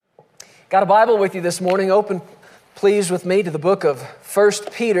Got a Bible with you this morning? Open, please, with me to the book of 1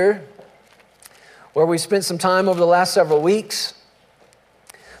 Peter, where we spent some time over the last several weeks.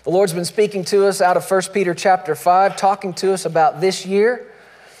 The Lord's been speaking to us out of 1 Peter chapter 5, talking to us about this year,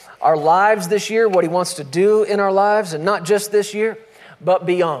 our lives this year, what He wants to do in our lives, and not just this year, but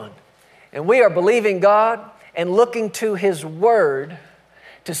beyond. And we are believing God and looking to His Word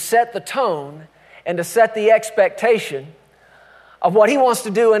to set the tone and to set the expectation of what He wants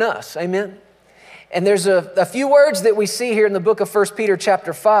to do in us. Amen? And there's a few words that we see here in the book of 1 Peter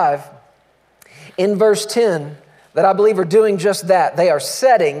chapter 5 in verse 10 that I believe are doing just that. They are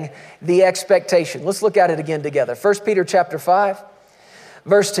setting the expectation. Let's look at it again together. 1 Peter chapter 5,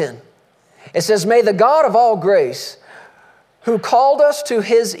 verse 10. It says, "May the God of all grace, who called us to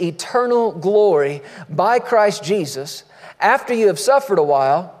His eternal glory by Christ Jesus, after you have suffered a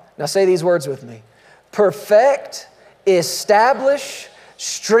while," now say these words with me, "perfect, establish,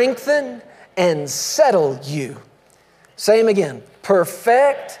 strengthen, and settle you." Say them again.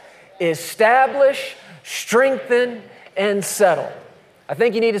 Perfect, establish, strengthen, and settle. I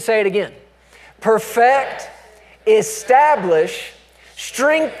think you need to say it again. Perfect, establish,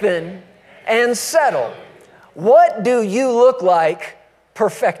 strengthen, and settle. What do you look like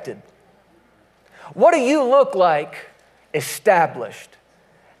perfected? What do you look like established?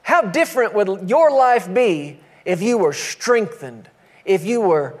 How different would your life be if you were strengthened, if you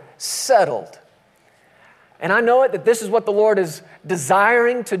were settled? And I know it that this is what the Lord is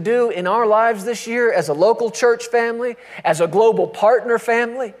desiring to do in our lives this year as a local church family, as a global partner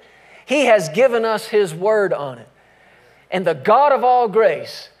family. He has given us His Word on it. And the God of all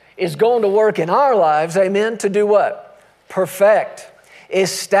grace is going to work in our lives, amen, to do what? Perfect,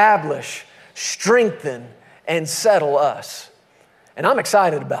 establish, strengthen, and settle us. And I'm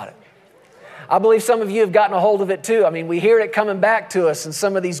excited about it. I believe some of you have gotten a hold of it too. I mean, we hear it coming back to us in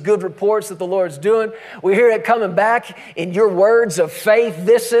some of these good reports that the Lord's doing. We hear it coming back in your words of faith.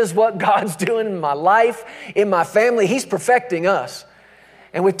 This is what God's doing in my life, in my family. He's perfecting us.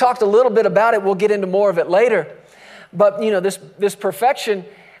 And we've talked a little bit about it. We'll get into more of it later. But, you know, this perfection,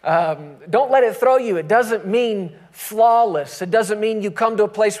 don't let it throw you. It doesn't mean flawless. It doesn't mean you come to a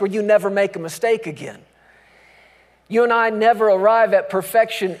place where you never make a mistake again. You and I never arrive at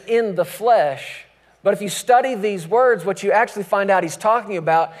perfection in the flesh. But if you study these words, what you actually find out He's talking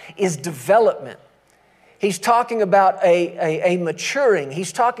about is development. He's talking about a maturing.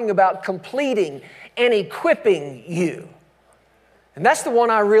 He's talking about completing and equipping you. And that's the one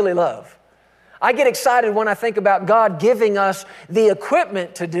I really love. I get excited when I think about God giving us the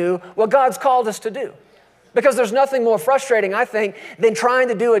equipment to do what God's called us to do. Because there's nothing more frustrating, I think, than trying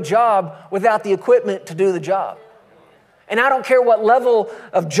to do a job without the equipment to do the job. And I don't care what level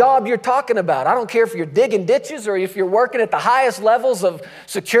of job you're talking about. I don't care if you're digging ditches or if you're working at the highest levels of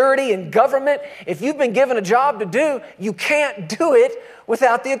security and government. If you've been given a job to do, you can't do it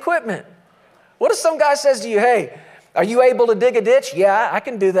without the equipment. What if some guy says to you, "Hey, are you able to dig a ditch?" "Yeah, I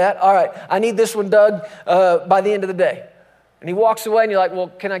can do that." "All right, I need this one dug by the end of the day." And he walks away and you're like,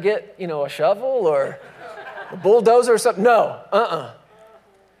 "Well, can I get, a shovel or a bulldozer or something?" "No,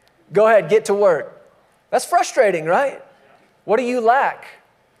 Go ahead, get to work." That's frustrating, right? What do you lack?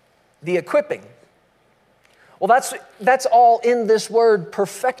 The equipping. Well, that's all in this word,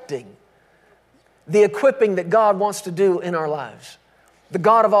 perfecting. The equipping that God wants to do in our lives. The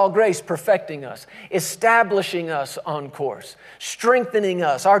God of all grace perfecting us, establishing us on course, strengthening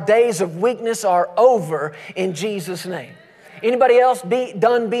us. Our days of weakness are over in Jesus' name. Anybody else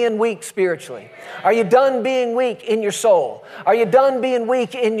done being weak spiritually? Are you done being weak in your soul? Are you done being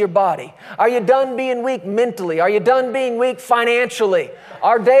weak in your body? Are you done being weak mentally? Are you done being weak financially?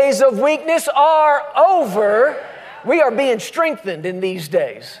 Our days of weakness are over. We are being strengthened in these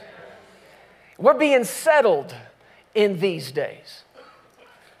days. We're being settled in these days.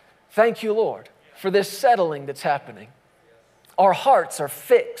 Thank you, Lord, for this settling that's happening. Our hearts are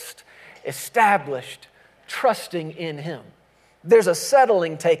fixed, established, trusting in Him. There's a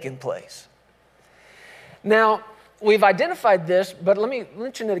settling taking place. Now, we've identified this, but let me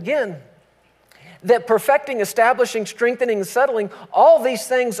mention it again, that perfecting, establishing, strengthening, and settling, all these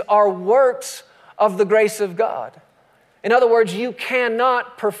things are works of the grace of God. In other words, you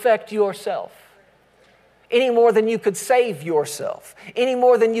cannot perfect yourself any more than you could save yourself, any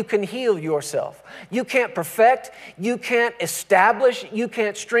more than you can heal yourself. You can't perfect, you can't establish, you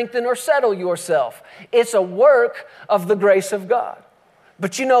can't strengthen or settle yourself. It's a work of the grace of God.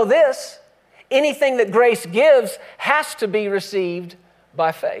 But you know this, anything that grace gives has to be received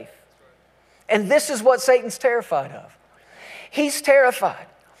by faith. And this is what Satan's terrified of. He's terrified.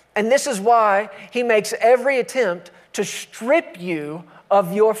 And this is why he makes every attempt to strip you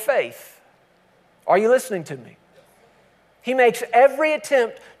of your faith. Are you listening to me? He makes every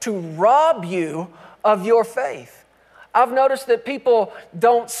attempt to rob you of your faith. I've noticed that people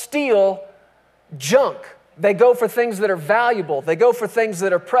don't steal junk. They go for things that are valuable. They go for things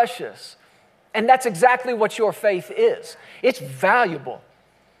that are precious. And that's exactly what your faith is. It's valuable.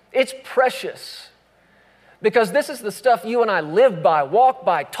 It's precious. Because this is the stuff you and I live by, walk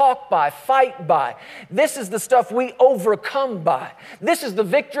by, talk by, fight by. This is the stuff we overcome by. This is the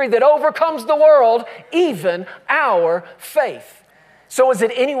victory that overcomes the world, even our faith. So is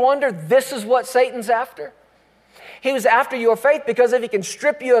it any wonder this is what Satan's after? He was after your faith because if he can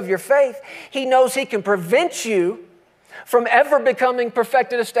strip you of your faith, he knows he can prevent you from ever becoming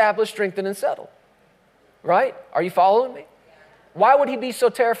perfected, established, strengthened, and settled. Right? Are you following me? Why would he be so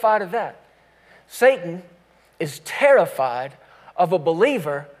terrified of that? Satan is terrified of a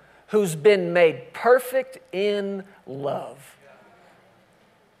believer who's been made perfect in love.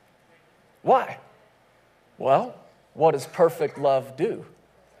 Why? Well, what does perfect love do?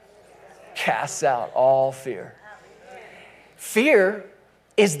 Casts out all fear. Fear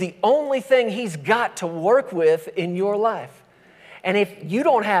is the only thing he's got to work with in your life. And if you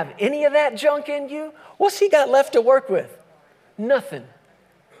don't have any of that junk in you, what's he got left to work with? Nothing.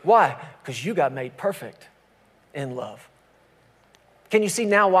 Why? Because you got made perfect in love. Can you see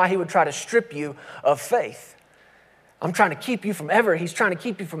now why he would try to strip you of faith? He's trying to keep you from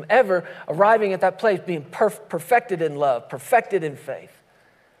ever arriving at that place, being perfected in love, perfected in faith,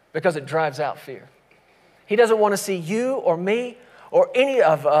 because it drives out fear. He doesn't want to see you or me or any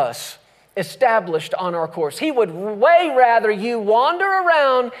of us established on our course. He would way rather you wander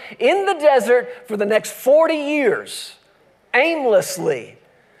around in the desert for the next 40 years aimlessly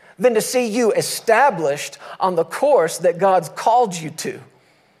than to see you established on the course that God's called you to.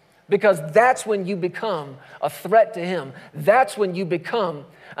 Because that's when you become a threat to him. That's when you become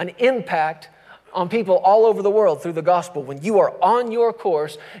an impact on people all over the world through the gospel. When you are on your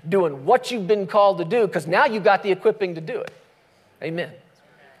course doing what you've been called to do, because now you've got the equipping to do it. Amen.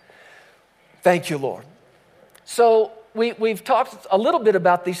 Thank you, Lord. So we've talked a little bit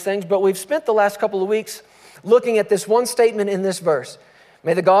about these things, but we've spent the last couple of weeks looking at this one statement in this verse.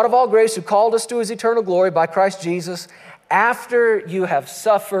 May the God of all grace who called us to his eternal glory by Christ Jesus, after you have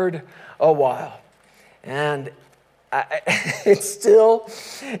suffered a while. And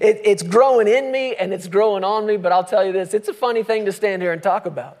it's growing in me and it's growing on me, but I'll tell you this, it's a funny thing to stand here and talk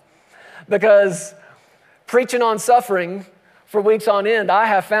about. Because preaching on suffering for weeks on end, I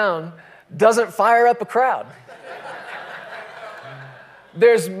have found, doesn't fire up a crowd.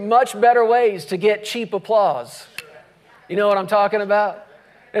 There's much better ways to get cheap applause. You know what I'm talking about?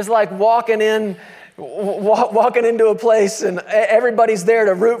 It's like walking into a place and everybody's there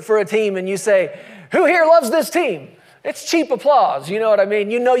to root for a team and you say, who here loves this team? It's cheap applause, you know what I mean?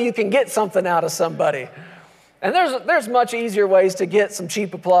 You know you can get something out of somebody. And there's much easier ways to get some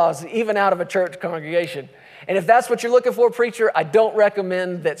cheap applause, even out of a church congregation. And if that's what you're looking for, preacher, I don't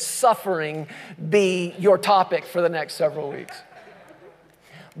recommend that suffering be your topic for the next several weeks.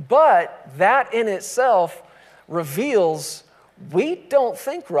 But that in itself reveals we don't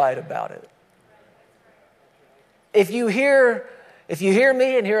think right about it. If you hear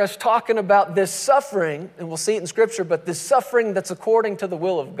me and hear us talking about this suffering, and we'll see it in Scripture, but this suffering that's according to the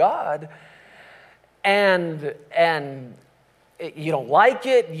will of God, and you don't like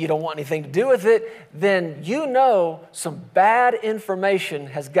it, you don't want anything to do with it, then you know some bad information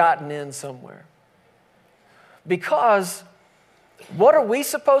has gotten in somewhere. Because what are we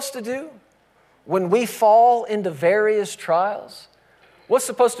supposed to do when we fall into various trials? What's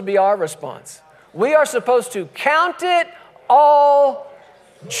supposed to be our response? We are supposed to count it all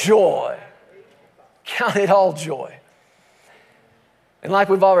joy. Count it all joy. And like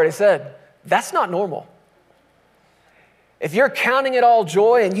we've already said, that's not normal. If you're counting it all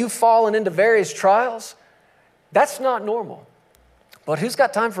joy and you've fallen into various trials, that's not normal. But who's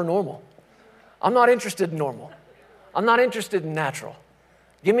got time for normal? I'm not interested in normal. I'm not interested in natural.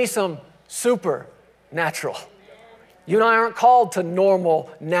 Give me some supernatural. You and I aren't called to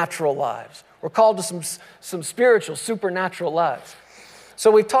normal, natural lives. We're called to some spiritual, supernatural lives. So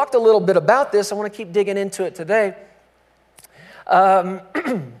we've talked a little bit about this. I want to keep digging into it today.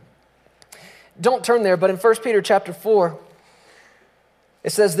 Don't turn there, but in 1 Peter chapter 4,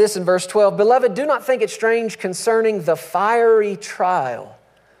 it says this in verse 12, Beloved, do not think it strange concerning the fiery trial,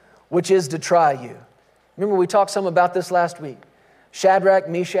 which is to try you. Remember we talked some about this last week. Shadrach,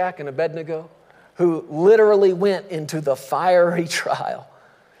 Meshach, and Abednego, who literally went into the fiery trial.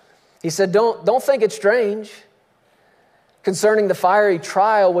 He said, don't think it strange concerning the fiery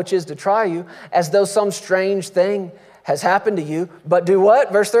trial, which is to try you, as though some strange thing has happened to you. But do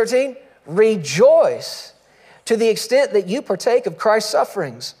what? Verse 13, rejoice to the extent that you partake of Christ's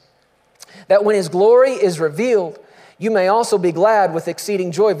sufferings, that when his glory is revealed, you may also be glad with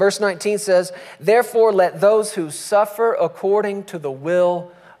exceeding joy. Verse 19 says, therefore let those who suffer according to the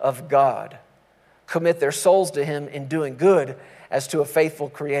will of God commit their souls to him in doing good as to a faithful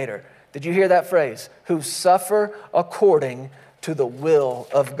Creator. Did you hear that phrase? Who suffer according to the will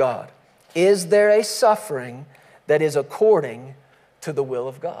of God. Is there a suffering that is according to the will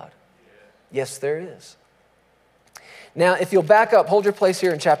of God? Yes, there is. Now, if you'll back up, hold your place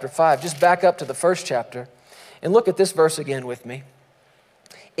here in chapter 5, just back up to the first chapter and look at this verse again with me.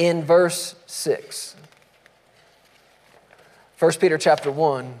 In verse 6. 1 Peter chapter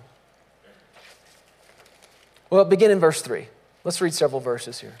 1. Well, begin in verse 3. Let's read several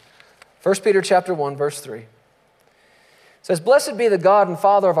verses here. 1 Peter chapter 1, verse 3. It says, blessed be the God and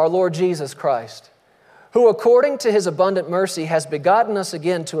Father of our Lord Jesus Christ, who according to his abundant mercy has begotten us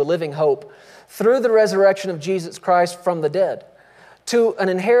again to a living hope through the resurrection of Jesus Christ from the dead, to an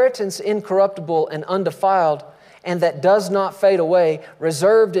inheritance incorruptible and undefiled, and that does not fade away,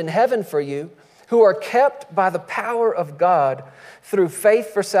 reserved in heaven for you, who are kept by the power of God through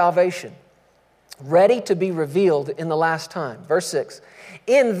faith for salvation, ready to be revealed in the last time. Verse 6,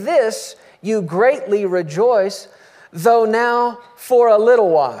 in this you greatly rejoice, though now for a little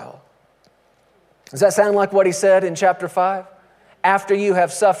while. Does that sound like what he said in chapter 5? After you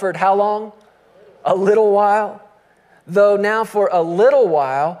have suffered how long? A little while. Though now for a little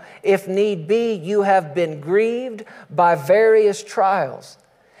while, if need be, you have been grieved by various trials,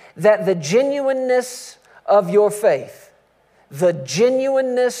 that the genuineness of your faith, the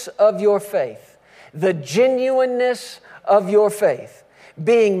genuineness of your faith,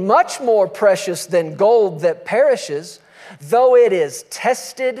 being much more precious than gold that perishes, though it is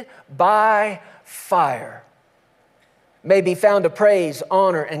tested by fire, may be found to praise,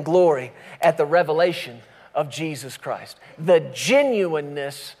 honor, and glory at the revelation of Jesus Christ. The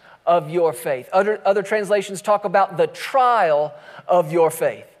genuineness of your faith. Other translations talk about the trial of your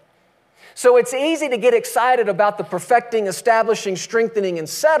faith. So it's easy to get excited about the perfecting, establishing, strengthening, and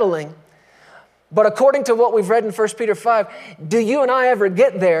settling. But according to what we've read in 1 Peter 5, do you and I ever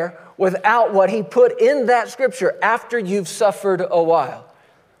get there without what he put in that scripture after you've suffered a while?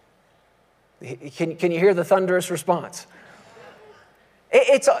 Can you hear the thunderous response?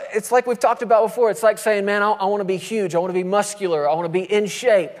 It's like we've talked about before. It's like saying, man, I want to be huge. I want to be muscular. I want to be in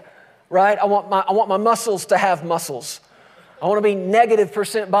shape, right? I want my muscles to have muscles. I want to be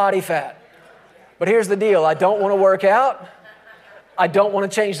 -% body fat. But here's the deal. I don't want to work out. I don't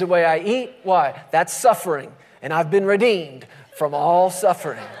want to change the way I eat. Why? That's suffering. And I've been redeemed from all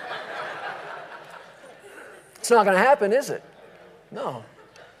suffering. It's not going to happen, is it? No.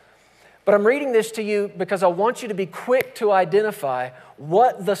 But I'm reading this to you because I want you to be quick to identify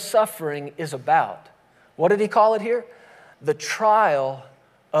what the suffering is about. What did he call it here? The trial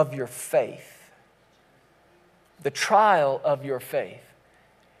of your faith. The trial of your faith.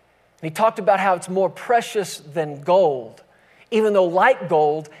 And he talked about how it's more precious than gold. Even though like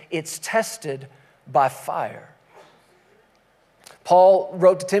gold, it's tested by fire. Paul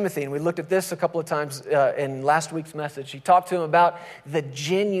wrote to Timothy, and we looked at this a couple of times in last week's message. He talked to him about the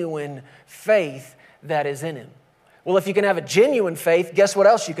genuine faith that is in him. Well, if you can have a genuine faith, guess what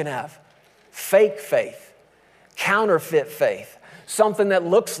else you can have? Fake faith, counterfeit faith, something that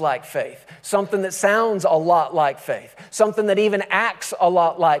looks like faith, something that sounds a lot like faith, something that even acts a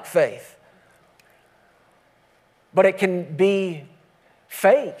lot like faith. But it can be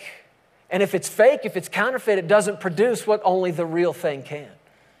fake. And if it's fake, if it's counterfeit, it doesn't produce what only the real thing can.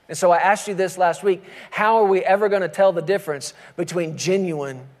 And so I asked you this last week, how are we ever going to tell the difference between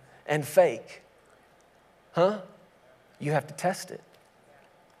genuine and fake? You have to test it.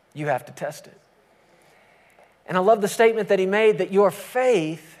 You have to test it. And I love the statement that he made that your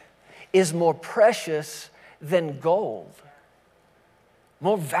faith is more precious than gold,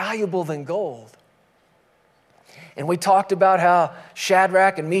 more valuable than gold. And we talked about how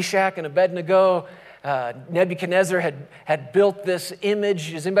Shadrach and Meshach and Abednego, Nebuchadnezzar had built this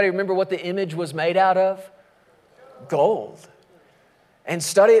image. Does anybody remember what the image was made out of? Gold. And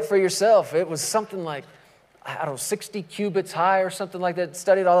study it for yourself. It was something like, 60 cubits high or something like that.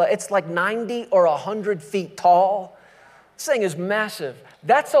 Study it all. It's like 90 or 100 feet tall. This thing is massive.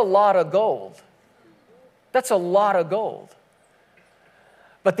 That's a lot of gold. That's a lot of gold.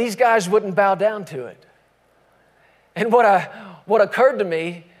 But these guys wouldn't bow down to it. And what occurred to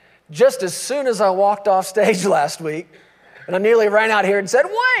me just as soon as I walked off stage last week, and I nearly ran out here and said,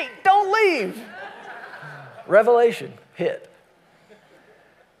 wait, don't leave. Revelation hit.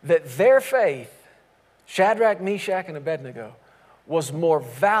 That their faith, Shadrach, Meshach, and Abednego, was more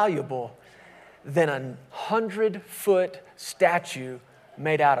valuable than a 100-foot statue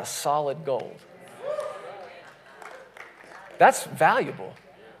made out of solid gold. That's valuable.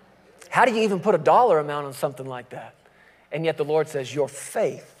 How do you even put a dollar amount on something like that? And yet the Lord says, your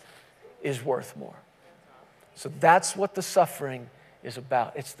faith is worth more. So that's what the suffering is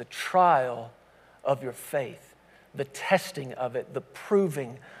about. It's the trial of your faith, the testing of it, the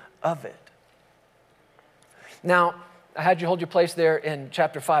proving of it. Now, I had you hold your place there in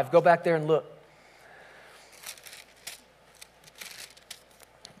chapter 5. Go back there and look.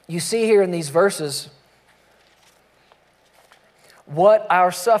 You see here in these verses what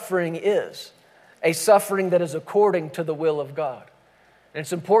our suffering is, a suffering that is according to the will of God. And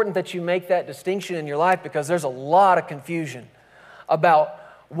it's important that you make that distinction in your life because there's a lot of confusion about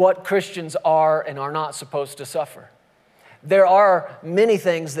what Christians are and are not supposed to suffer. There are many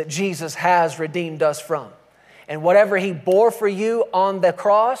things that Jesus has redeemed us from. And whatever He bore for you on the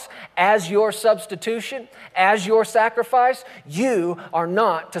cross as your substitution, as your sacrifice, you are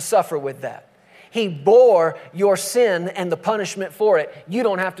not to suffer with that. He bore your sin and the punishment for it. You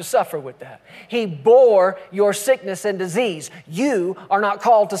don't have to suffer with that. He bore your sickness and disease. You are not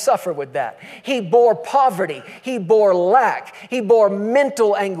called to suffer with that. He bore poverty. He bore lack. He bore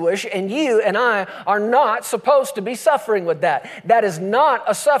mental anguish, and you and I are not supposed to be suffering with that. That is not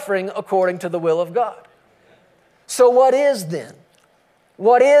a suffering according to the will of God. So what is then?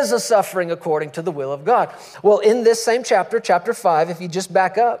 What is a suffering according to the will of God? Well, in this same chapter, chapter 5, if you just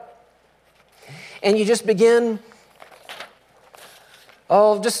back up and you just begin,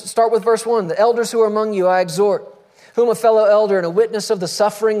 just start with verse 1. The elders who are among you I exhort, whom a fellow elder and a witness of the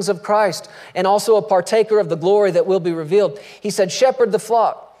sufferings of Christ, and also a partaker of the glory that will be revealed. He said, shepherd the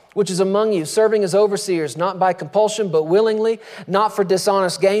flock which is among you, serving as overseers, not by compulsion, but willingly, not for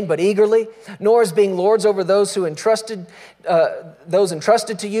dishonest gain, but eagerly, nor as being lords over those entrusted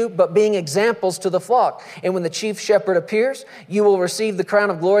to you, but being examples to the flock. And when the chief shepherd appears, you will receive the crown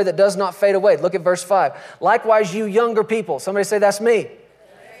of glory that does not fade away. Look at verse 5. Likewise, you younger people. Somebody say, that's me.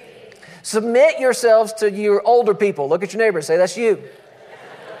 Submit yourselves to your older people. Look at your neighbor. Say, that's you.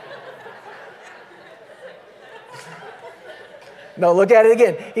 No, look at it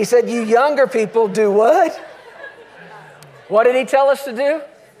again. He said, you younger people do what? What did He tell us to do?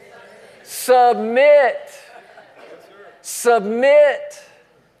 Submit. Submit.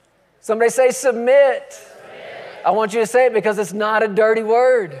 Somebody say submit. I want you to say it because it's not a dirty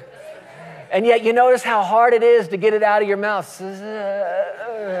word. And yet you notice how hard it is to get it out of your mouth.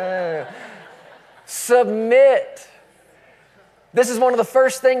 Submit. This is one of the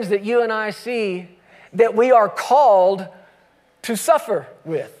first things that you and I see that we are called to suffer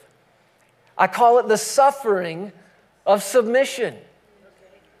with. I call it the suffering of submission.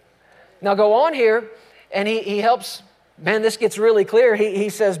 Now go on here, and he helps, man, this gets really clear. He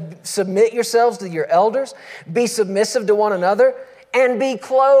says, submit yourselves to your elders, be submissive to one another, and be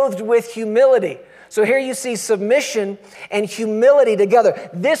clothed with humility. So here you see submission and humility together.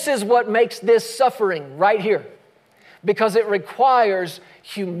 This is what makes this suffering right here, because it requires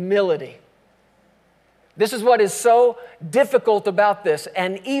humility. This is what is so difficult about this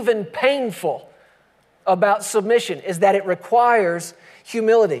and even painful about submission, is that it requires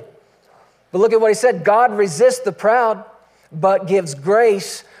humility. But look at what he said. God resists the proud, but gives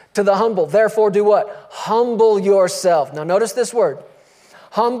grace to the humble. Therefore, do what? Humble yourself. Now notice this word.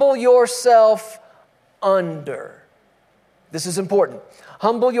 Humble yourself under. This is important.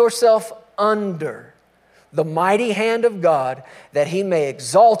 Humble yourself under the mighty hand of God, that He may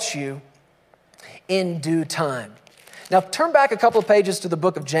exalt you in due time. Now turn back a couple of pages to the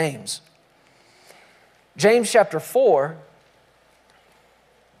book of James. James chapter 4,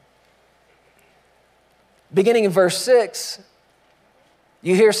 beginning in verse 6,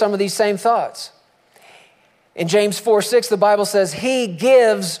 you hear some of these same thoughts. In James 4:6, the Bible says, He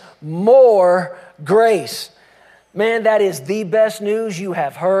gives more grace. Man, that is the best news you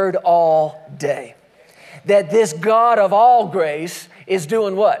have heard all day. That this God of all grace is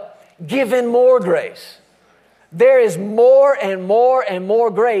doing what? Giving more grace. There is more and more and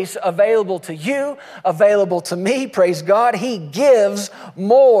more grace available to you, available to me. Praise God. He gives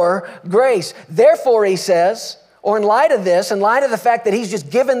more grace. Therefore, he says, or in light of this, in light of the fact that He's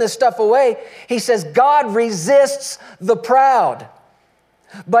just given this stuff away, he says, God resists the proud,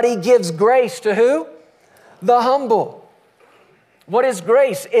 but He gives grace to who? The humble. What is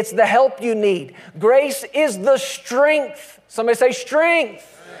grace? It's the help you need. Grace is the strength. Somebody say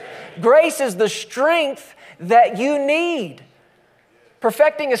strength. Grace is the strength that you need.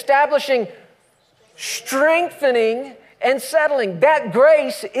 Perfecting, establishing, strengthening and settling. That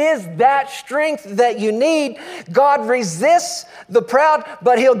grace is that strength that you need. God resists the proud,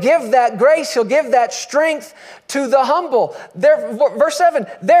 but He'll give that grace, He'll give that strength to the humble. Verse 7,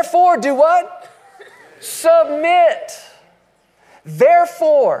 therefore do what? Submit.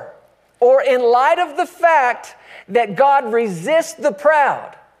 Therefore, or in light of the fact that God resists the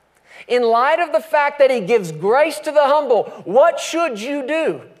proud, in light of the fact that He gives grace to the humble, what should you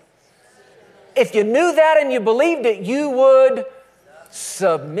do? If you knew that and you believed it, you would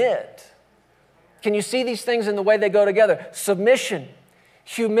submit. Can you see these things in the way they go together? Submission,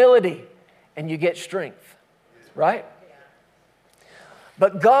 humility, and you get strength, right?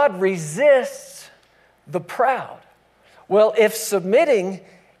 But God resists the proud. Well, if submitting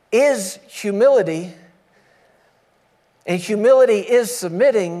is humility, and humility is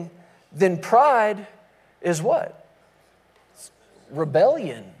submitting, then pride is what? It's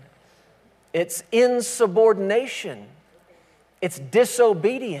rebellion. It's insubordination. It's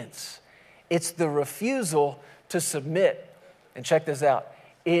disobedience. It's the refusal to submit. And check this out.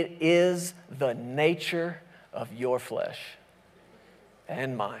 It is the nature of your flesh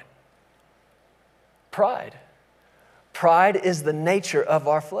and mine. Pride. Pride is the nature of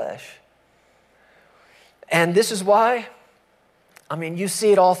our flesh. And this is why, you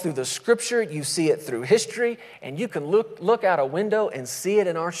see it all through the Scripture, you see it through history, and you can look out a window and see it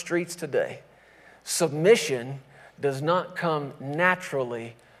in our streets today. Submission does not come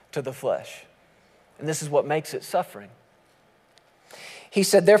naturally to the flesh. And this is what makes it suffering. He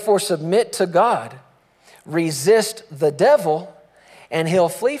said, therefore submit to God, resist the devil, and he'll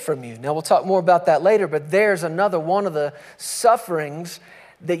flee from you. Now we'll talk more about that later, but there's another one of the sufferings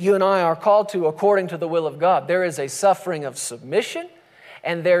that you and I are called to according to the will of God. There is a suffering of submission,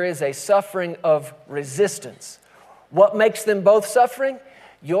 and there is a suffering of resistance. What makes them both suffering?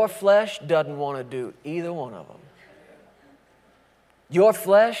 Your flesh doesn't want to do either one of them. Your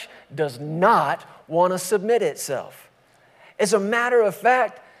flesh does not want to submit itself. As a matter of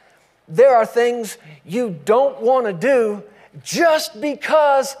fact, there are things you don't want to do just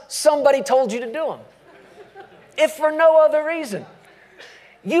because somebody told you to do them, if for no other reason.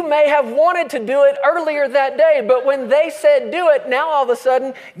 You may have wanted to do it earlier that day, but when they said do it, now all of a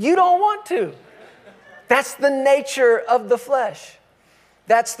sudden you don't want to. That's the nature of the flesh.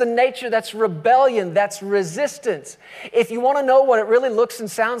 That's the nature, that's rebellion, that's resistance. If you want to know what it really looks and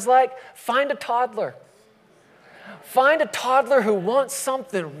sounds like, find a toddler. Find a toddler who wants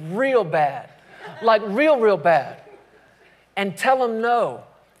something real bad, like real bad, and tell them no,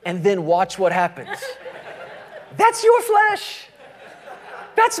 and then watch what happens. That's your flesh.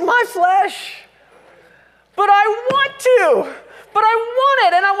 That's my flesh. But I want to. But I want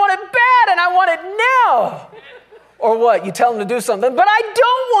it, and I want it bad, and I want it now. Or what? You tell them to do something, but I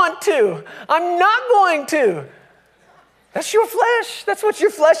don't want to. I'm not going to. That's your flesh. That's what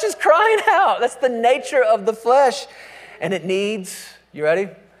your flesh is crying out. That's the nature of the flesh. And it needs, you ready?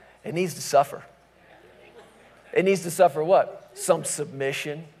 It needs to suffer. It needs to suffer what? Some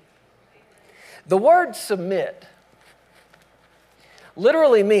submission. The word submit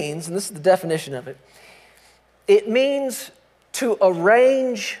literally means, and this is the definition of it, it means to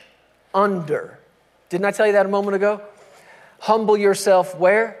arrange under. Didn't I tell you that a moment ago? Humble yourself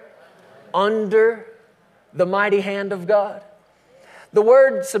where? Under the mighty hand of God. The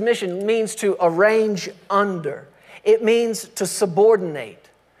word submission means to arrange under. It means to subordinate,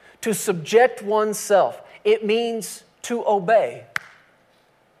 to subject oneself. It means to obey.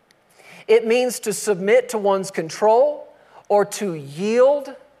 It means to submit to one's control or to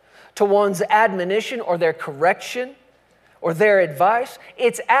yield to one's admonition or their correction or their advice.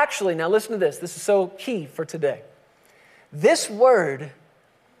 It's actually, now listen to this. This is so key for today. This word,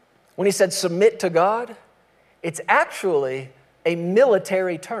 when he said submit to God, it's actually a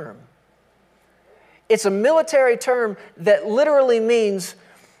military term. It's a military term that literally means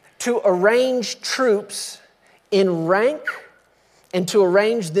to arrange troops in rank and to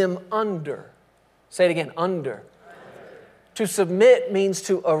arrange them under. Say it again, under. To submit means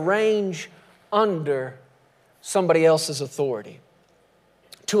to arrange under somebody else's authority.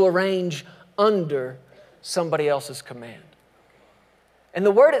 To arrange under somebody else's command. And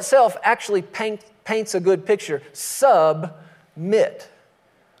the word itself actually paints a good picture. Submit.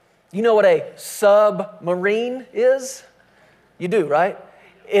 You know what a submarine is? You do, right?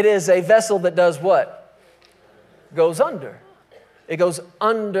 It is a vessel that does what? Goes under. It goes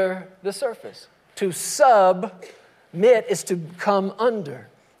under the surface. To submit is to come under.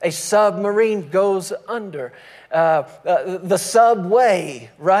 A submarine goes under. The subway,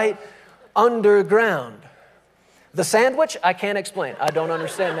 right? Underground. The sandwich, I can't explain. I don't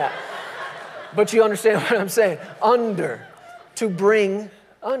understand that. But you understand what I'm saying? Under. To bring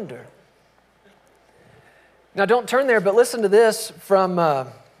under. Now don't turn there, but listen to this from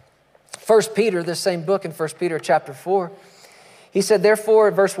 1 Peter, this same book in 1 Peter chapter 4. He said,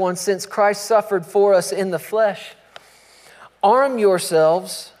 therefore, verse 1, since Christ suffered for us in the flesh, arm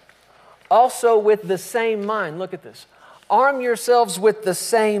yourselves also with the same mind. Look at this. Arm yourselves with the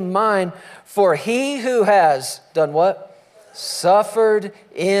same mind, for he who has done what? Suffered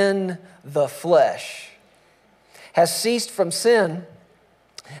in the flesh, has ceased from sin,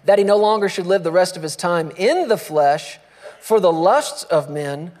 that he no longer should live the rest of his time in the flesh for the lusts of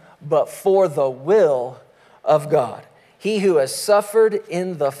men, but for the will of God. He who has suffered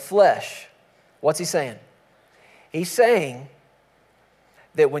in the flesh. What's he saying? He's saying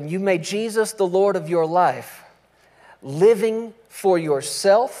that when you made Jesus the Lord of your life, living for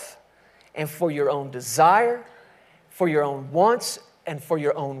yourself and for your own desire, for your own wants, and for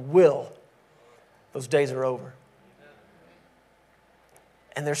your own will, those days are over.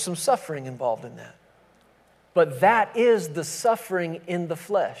 And there's some suffering involved in that. But that is the suffering in the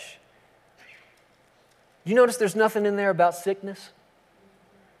flesh. You notice there's nothing in there about sickness?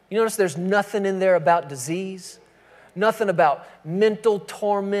 You notice there's nothing in there about disease? Nothing about mental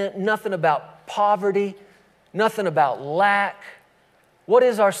torment? Nothing about poverty? Nothing about lack? What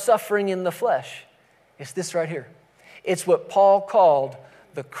is our suffering in the flesh? It's this right here. It's what Paul called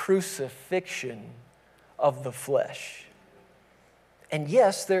the crucifixion of the flesh. And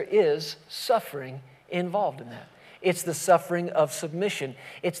yes, there is suffering involved in that. It's the suffering of submission.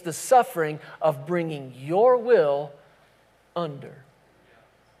 It's the suffering of bringing your will under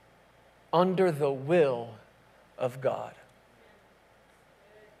the will of God.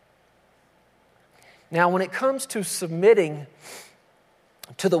 Now, when it comes to submitting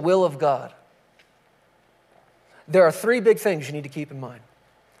to the will of God, there are three big things you need to keep in mind.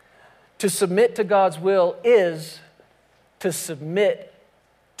 To submit to God's will is to submit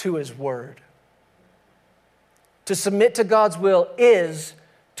to His Word. To submit to God's will is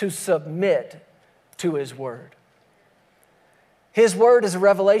to submit to His Word. His Word is a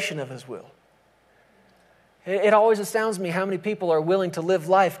revelation of His will. It always astounds me how many people are willing to live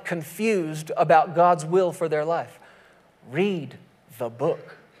life confused about God's will for their life. Read the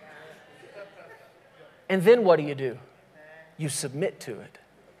book. And then what do? You submit to it.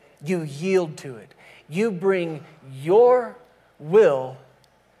 You yield to it. You bring your will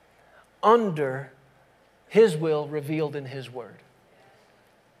under His will revealed in His Word.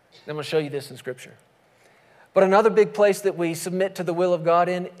 I'm going to show you this in Scripture. But another big place that we submit to the will of God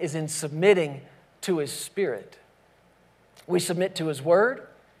in is in submitting to His Spirit. We submit to His Word,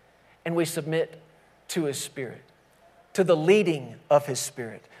 and we submit to His Spirit, to the leading of His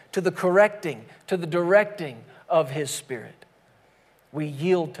Spirit, to the correcting, to the directing of His Spirit. We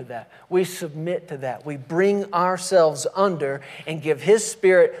yield to that. We submit to that. We bring ourselves under and give His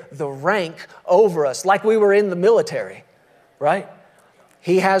Spirit the rank over us, like we were in the military, right?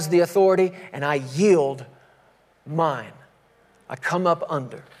 He has the authority, and I yield mine. I come up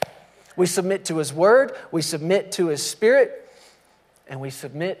under. We submit to His Word, we submit to His Spirit, and we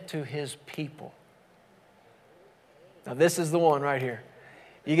submit to His people. Now this is the one right here.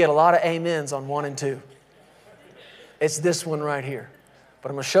 You get a lot of amens on 1 and 2. It's this one right here. But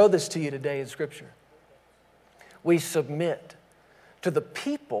I'm going to show this to you today in Scripture. We submit to the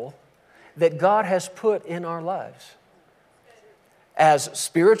people that God has put in our lives as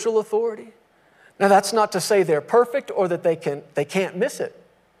spiritual authority. Now that's not to say they're perfect or that they can't miss it.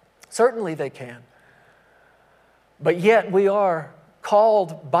 Certainly they can. But yet we are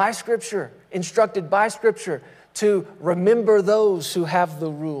called by Scripture, instructed by Scripture, to remember those who have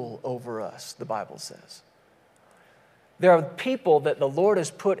the rule over us, the Bible says. There are people that the Lord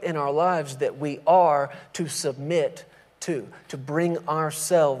has put in our lives that we are to submit to bring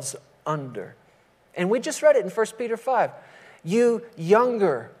ourselves under. And we just read it in 1 Peter 5. You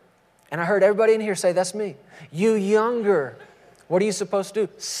younger, and I heard everybody in here say, that's me. You younger, what are you supposed to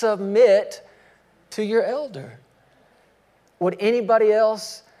do? Submit to your elder. Would anybody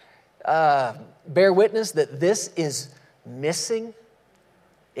else bear witness that this is missing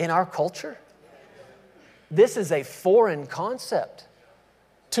in our culture? This is a foreign concept.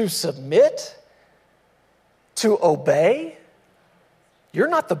 To submit, to obey. You're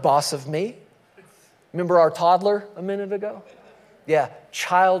not the boss of me. Remember our toddler a minute ago? Yeah,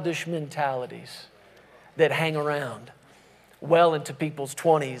 childish mentalities that hang around well into people's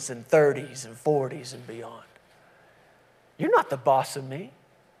 20s and 30s and 40s and beyond. You're not the boss of me.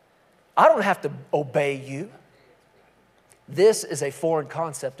 I don't have to obey you. This is a foreign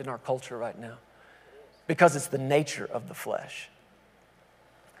concept in our culture right now because it's the nature of the flesh.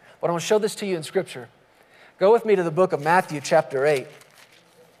 But I want to show this to you in Scripture. Go with me to the book of Matthew chapter 8.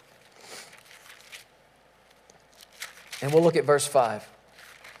 And we'll look at verse 5.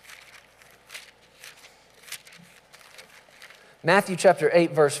 Matthew chapter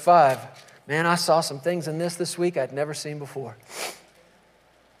 8, verse 5. Man, I saw some things in this week I'd never seen before.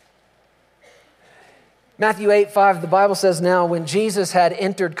 Matthew 8, 5, the Bible says, now when Jesus had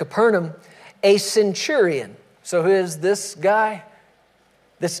entered Capernaum, a centurion. So who is this guy?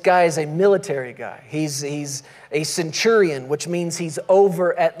 This guy is a military guy. He's a centurion, which means he's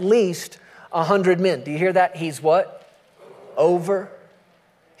over at least 100 men. Do you hear that? He's what? Over.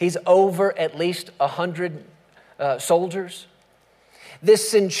 He's over at least 100 soldiers. This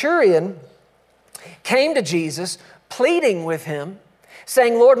centurion came to Jesus, pleading with him,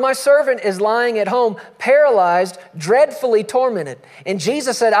 saying, Lord, my servant is lying at home, paralyzed, dreadfully tormented. And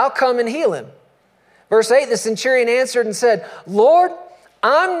Jesus said, I'll come and heal him. Verse 8, the centurion answered and said, Lord,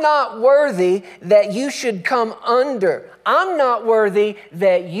 I'm not worthy that you should come under. I'm not worthy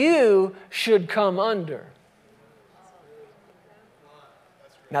that you should come under.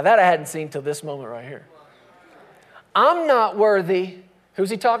 Now that I hadn't seen till this moment right here. I'm not worthy.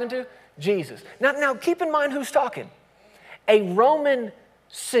 Who's he talking to? Jesus. Now keep in mind who's talking. A Roman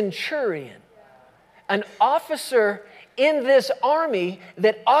centurion. An officer in this army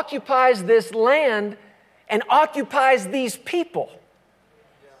that occupies this land and occupies these people.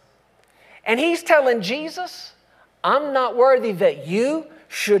 And he's telling Jesus, I'm not worthy that you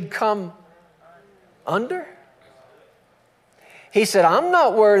should come under. He said, I'm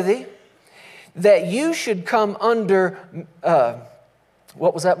not worthy that you should come under,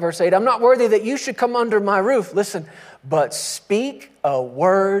 what was that, verse 8? I'm not worthy that you should come under my roof. Listen, but speak a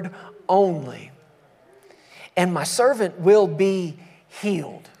word only, and my servant will be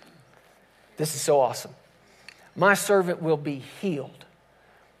healed. This is so awesome. My servant will be healed.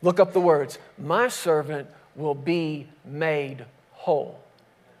 Look up the words. My servant will be made whole.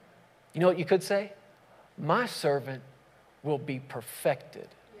 You know what you could say? My servant will be perfected.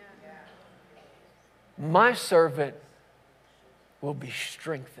 My servant will be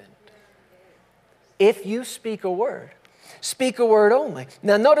strengthened. If you speak a word only.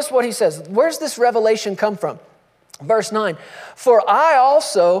 Now notice what he says. Where's this revelation come from? Verse 9. For I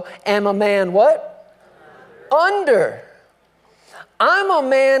also am a man what? Under. I'm a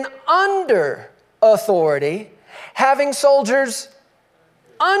man under authority, having soldiers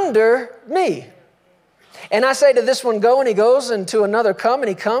under me. And I say to this one, go, and he goes, and to another, come, and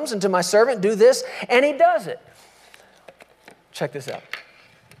he comes, and to my servant, do this, and he does it. Check this out.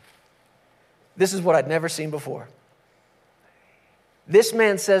 This is what I'd never seen before. This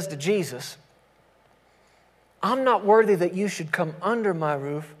man says to Jesus, I'm not worthy that you should come under my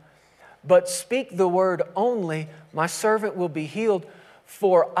roof, but speak the word only, my servant will be healed,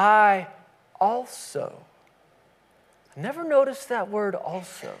 for I also. I never noticed that word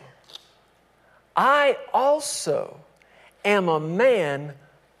also. I also am a man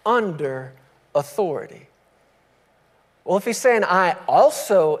under authority. Well, if he's saying I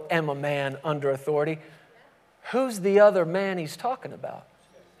also am a man under authority, who's the other man he's talking about?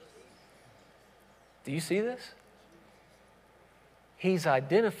 Do you see this? He's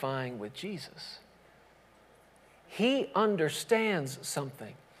identifying with Jesus. He understands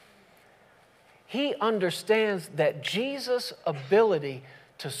something. He understands that Jesus' ability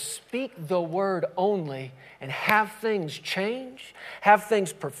to speak the word only and have things change, have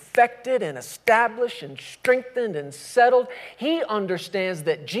things perfected and established and strengthened and settled. He understands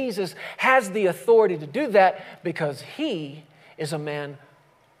that Jesus has the authority to do that because he is a man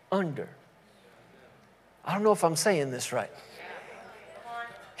under. I don't know if I'm saying this right.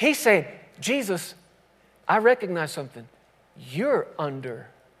 He's saying, Jesus, I recognize something. You're under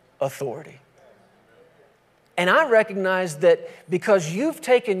authority. And I recognize that because you've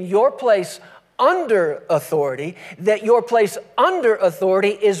taken your place under authority, that your place under authority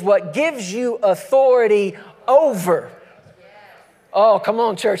is what gives you authority over. Oh, come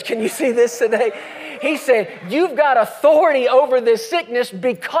on, church. Can you see this today? He said, you've got authority over this sickness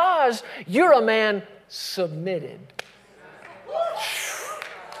because you're a man submitted.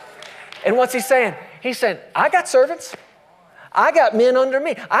 And what's he saying? He's saying, I got servants. I got men under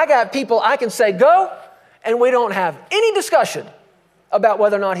me. I got people I can say, go, and we don't have any discussion about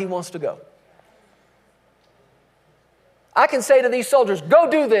whether or not he wants to go. I can say to these soldiers, go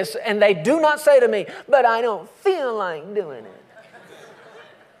do this, and they do not say to me, but I don't feel like doing it.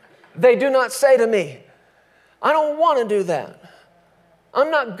 They do not say to me, I don't want to do that. I'm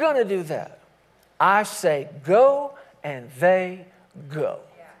not going to do that. I say, go, and they go.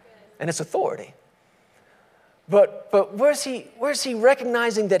 And it's authority. But where's he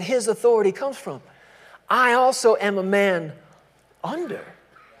recognizing that his authority comes from? I also am a man under.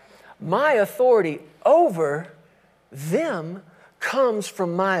 My authority over them comes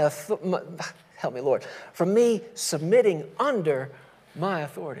from help me, Lord, from me submitting under my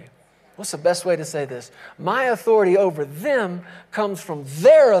authority. What's the best way to say this? My authority over them comes from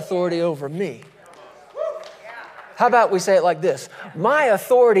their authority over me. How about we say it like this? My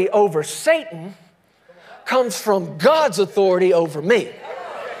authority over Satan comes from God's authority over me.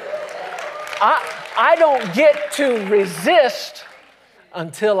 I don't get to resist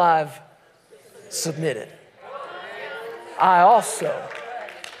until I've submitted. I also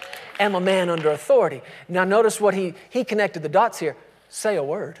am a man under authority. Now notice what he connected the dots here. Say a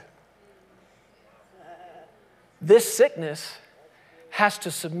word. This sickness has to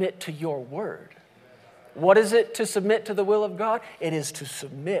submit to your word. What is it to submit to the will of God? It is to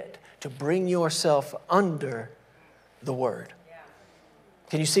submit, to bring yourself under the word.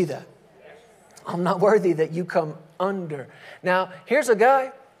 Can you see that? I'm not worthy that you come under. Now, here's a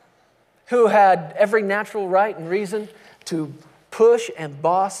guy who had every natural right and reason to push and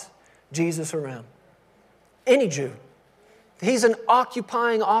boss Jesus around. Any Jew. He's an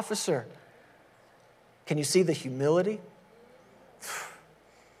occupying officer. Can you see the humility?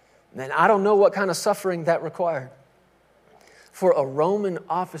 Man, I don't know what kind of suffering that required. For a Roman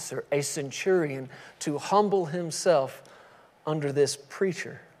officer, a centurion, to humble himself under this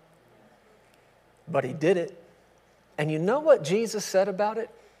preacher. But he did it. And you know what Jesus said about it?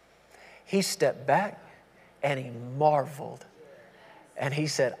 He stepped back and he marveled. And he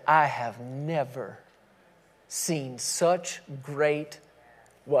said, I have never seen such great,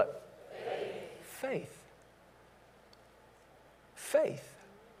 what? Faith. Faith.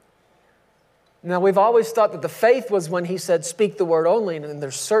 Now, we've always thought that the faith was when he said, speak the word only, and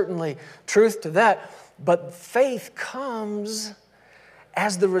there's certainly truth to that. But faith comes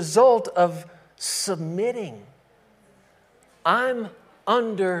as the result of submitting. I'm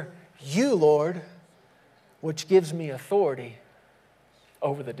under you, Lord, which gives me authority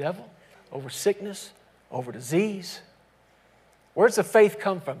over the devil, over sickness, over disease. Where's the faith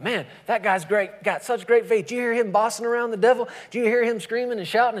come from? Man, that guy's great, got such great faith. Did you hear him bossing around the devil? Did you hear him screaming and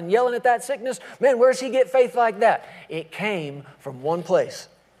shouting and yelling at that sickness? Man, where's he get faith like that? It came from one place.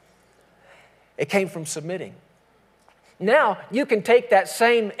 It came from submitting. Now, you can take that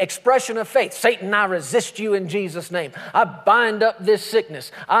same expression of faith. Satan, I resist you in Jesus' name. I bind up this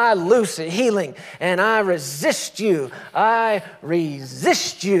sickness. I loose it, healing, and I resist you. I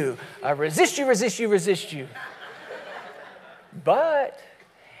resist you. I resist you, resist you, resist you. But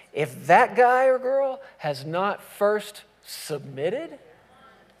if that guy or girl has not first submitted,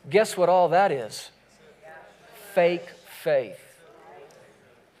 guess what all that is? Fake faith.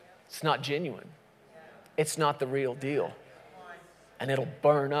 It's not genuine. It's not the real deal. And it'll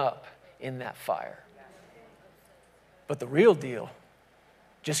burn up in that fire. But the real deal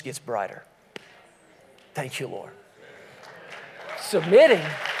just gets brighter. Thank you, Lord. Submitting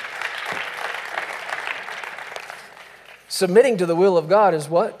to the will of God is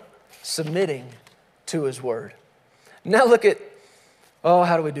what? Submitting to His Word. Now look at,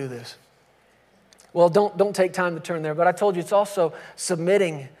 how do we do this? Well, don't take time to turn there, but I told you it's also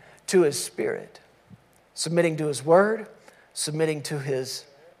submitting to His Spirit. Submitting to His Word, submitting to His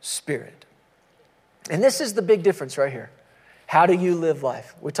Spirit. And this is the big difference right here. How do you live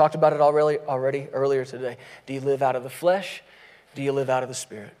life? We talked about it already earlier today. Do you live out of the flesh? Do you live out of the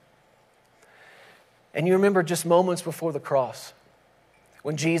Spirit? And you remember just moments before the cross,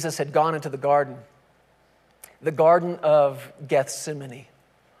 when Jesus had gone into the Garden of Gethsemane.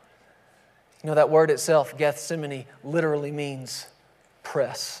 You know, that word itself, Gethsemane, literally means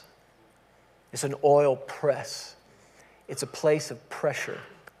press. It's an oil press. It's a place of pressure.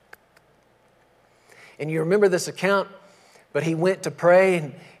 And you remember this account, but he went to pray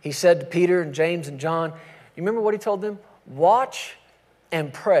and he said to Peter and James and John, you remember what he told them? Watch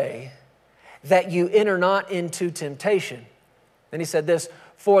and pray that you enter not into temptation. Then he said this,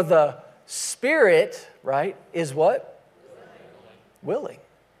 for the Spirit, right, is what? Willing.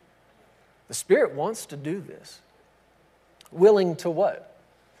 The Spirit wants to do this. Willing to what?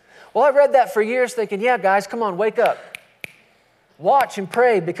 Well, I read that for years thinking, yeah, guys, come on, wake up. Watch and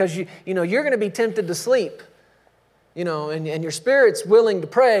pray because you know you're going to be tempted to sleep. And your spirit's willing to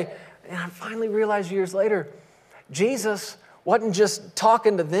pray. And I finally realized years later, Jesus wasn't just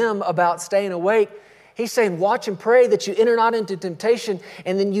talking to them about staying awake. He's saying, watch and pray that you enter not into temptation,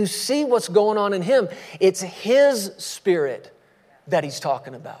 and then you see what's going on in him. It's his spirit that he's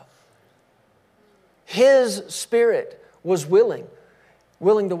talking about. His spirit was willing.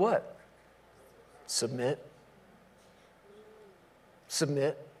 Willing to what? Submit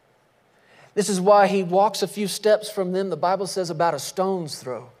submit. This is why he walks a few steps from them, the Bible says about a stone's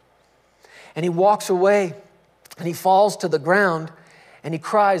throw. And he walks away and he falls to the ground and he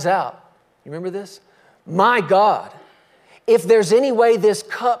cries out. You remember this? My God, if there's any way this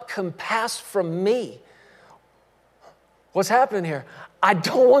cup can pass from me. What's happening here? I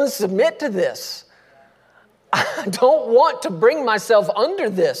don't want to submit to this. I don't want to bring myself under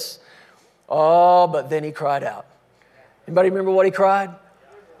this. Oh, but then he cried out. Anybody remember what he cried?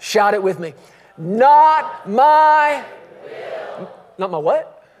 Shout it with me. Not my will. Not my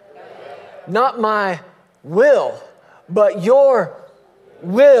what? Not my will, but your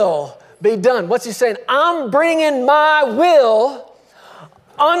will be done. What's he saying? I'm bringing my will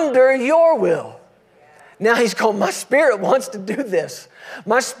under your will. Now he's going, my spirit wants to do this.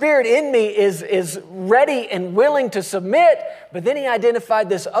 My spirit in me is ready and willing to submit. But then he identified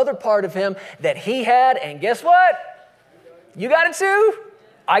this other part of him that he had. And guess what? You got it too.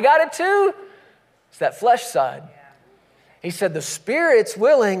 I got it too. It's that flesh side. He said the spirit's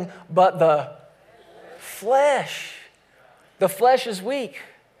willing, but the flesh is weak.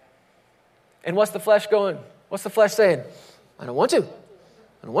 And what's the flesh going? What's the flesh saying? I don't want to.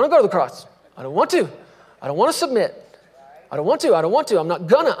 I don't want to go to the cross. I don't want to. I don't want to submit. I don't want to. I don't want to. I'm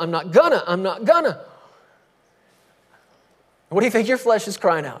not gonna. What do you think your flesh is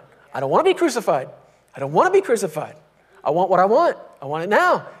crying out? I don't want to be crucified. I don't want to be crucified. I want what I want. I want it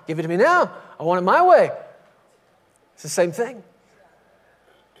now. Give it to me now. I want it my way. It's the same thing.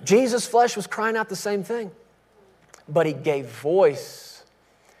 Jesus' flesh was crying out the same thing. But he gave voice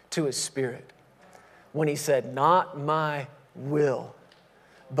to his spirit when he said, not my will,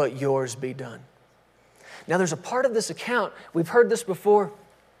 but yours be done. Now there's a part of this account, we've heard this before,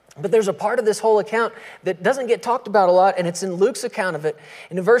 but there's a part of this whole account that doesn't get talked about a lot, and it's in Luke's account of it.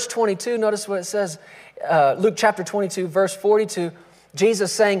 And in verse 22, notice what it says, Luke chapter 22, verse 42,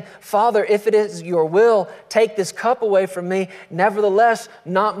 Jesus saying, Father, if it is your will, take this cup away from me. Nevertheless,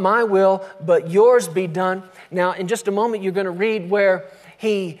 not my will, but yours be done. Now, in just a moment, you're going to read where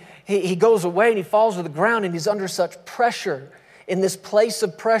he goes away and he falls to the ground and he's under such pressure, in this place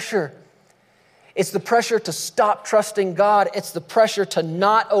of pressure. It's the pressure to stop trusting God. It's the pressure to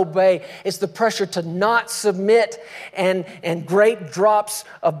not obey. It's the pressure to not submit. And great drops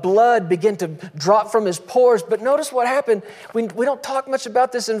of blood begin to drop from his pores. But notice what happened. We don't talk much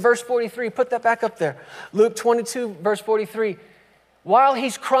about this in verse 43. Put that back up there. Luke 22, verse 43. While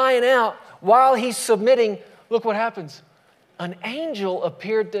he's crying out, while he's submitting, look what happens. An angel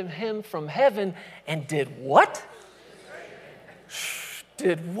appeared to him from heaven and did what?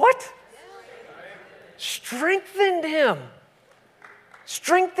 Did what? Strengthened him.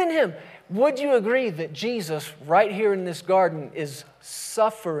 Strengthened him. Would you agree that Jesus, right here in this garden, is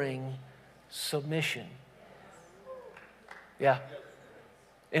suffering submission? Yeah.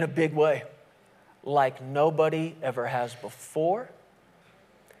 In a big way. Like nobody ever has before,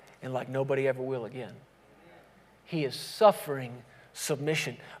 and like nobody ever will again. He is suffering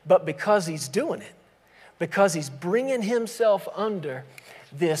submission. But because he's doing it, because he's bringing himself under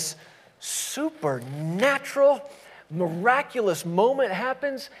this supernatural, miraculous moment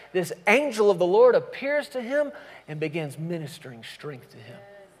happens. This angel of the Lord appears to him and begins ministering strength to him.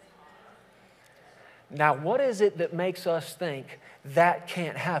 Now, what is it that makes us think that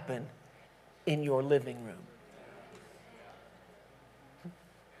can't happen in your living room?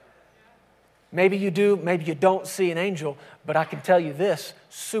 Maybe you do, maybe you don't see an angel, but I can tell you this,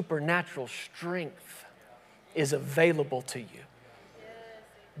 supernatural strength is available to you.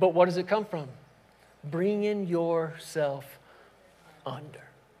 But what does it come from? Bringing yourself under.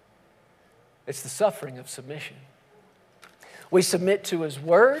 It's the suffering of submission. We submit to his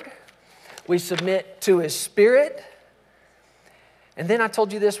word. We submit to his spirit. And then I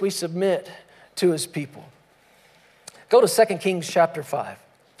told you this, we submit to his people. Go to 2 Kings chapter 5.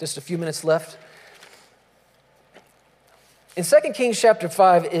 Just a few minutes left. In 2 Kings chapter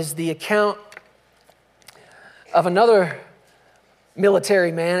 5 is the account of another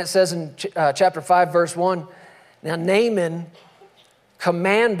military man. It says in chapter 5, verse 1, now Naaman,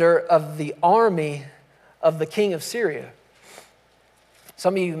 commander of the army of the king of Syria.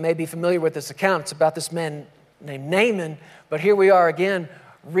 Some of you may be familiar with this account. It's about this man named Naaman, but here we are again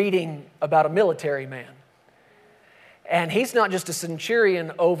reading about a military man. And he's not just a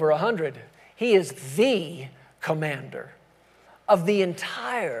centurion over 100. He is the commander of the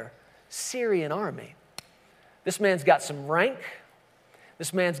entire Syrian army. This man's got some rank.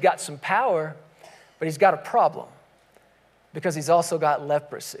 This man's got some power, but he's got a problem because he's also got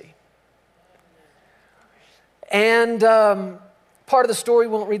leprosy. And part of the story,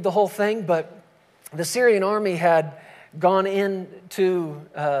 won't read the whole thing, but the Syrian army had gone into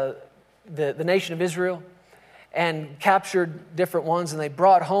the nation of Israel and captured different ones, and they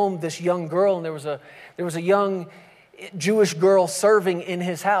brought home this young girl, and there was a young Jewish girl serving in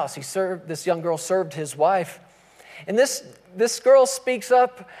his house. This young girl served his wife. And this girl speaks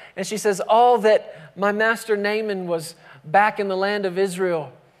up and she says, "Oh, that my master Naaman was back in the land of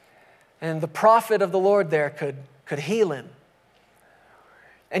Israel and the prophet of the Lord there could heal him."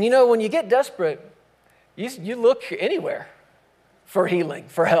 And when you get desperate, you look anywhere for healing,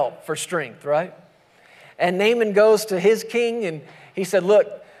 for help, for strength, right? And Naaman goes to his king and he said,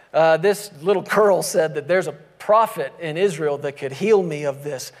 "Look, this little girl said that there's a prophet in Israel that could heal me of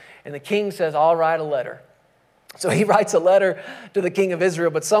this." And the king says, "I'll write a letter." So he writes a letter to the king of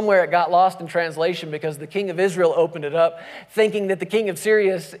Israel, but somewhere it got lost in translation because the king of Israel opened it up thinking that the king of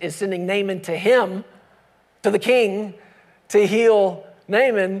Syria is sending Naaman to him, to the king, to heal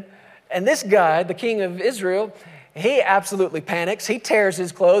Naaman. And this guy, the king of Israel, he absolutely panics. He tears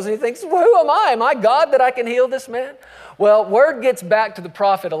his clothes and he thinks, "Well, who am I? Am I God that I can heal this man?" Well, word gets back to the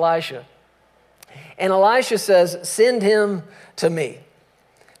prophet Elisha. And Elisha says, "Send him to me."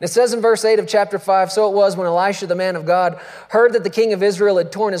 And it says in verse 8 of chapter 5, "So it was when Elisha, the man of God, heard that the king of Israel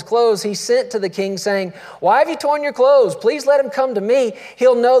had torn his clothes, he sent to the king saying, 'Why have you torn your clothes? Please let him come to me.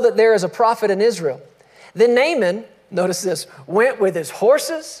 He'll know that there is a prophet in Israel.' Then Naaman," notice this, "went with his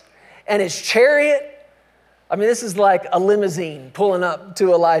horses and his chariot." I mean, this is like a limousine pulling up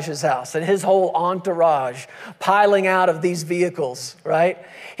to Elisha's house and his whole entourage piling out of these vehicles, right?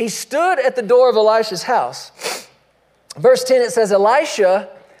 He stood at the door of Elisha's house. Verse 10, it says, "Elisha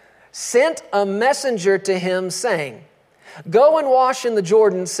sent a messenger to him saying, 'Go and wash in the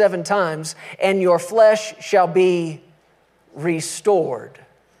Jordan 7 times, and your flesh shall be restored.'"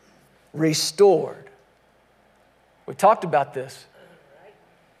 Restored. We talked about this.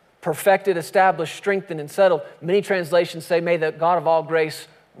 Perfected, established, strengthened, and settled. Many translations say, "May the God of all grace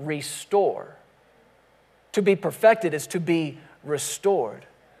restore." To be perfected is to be restored.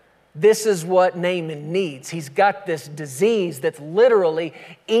 This is what Naaman needs. He's got this disease that's literally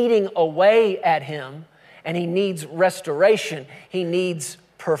eating away at him, and he needs restoration. He needs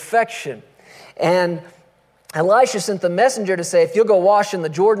perfection. And Elisha sent the messenger to say, "If you'll go wash in the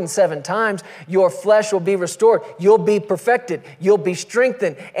Jordan 7 times, your flesh will be restored. You'll be perfected. You'll be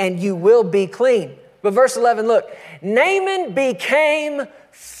strengthened, and you will be clean." But verse 11, look. "Naaman became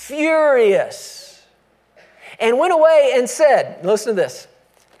furious and went away and said," listen to this,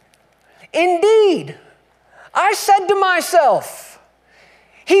 "Indeed, I said to myself,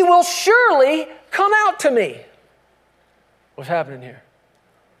 he will surely come out to me." What's happening here?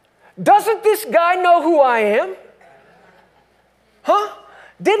 Doesn't this guy know who I am? Huh?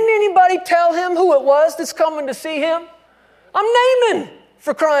 Didn't anybody tell him who it was that's coming to see him? I'm Naaman,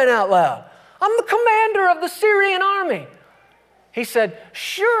 for crying out loud. I'm the commander of the Syrian army. He said,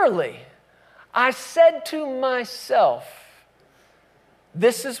 "Surely I said to myself,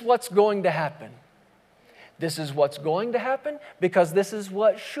 this is what's going to happen. This is what's going to happen because this is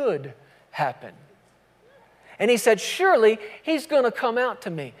what should happen." And he said, "Surely he's going to come out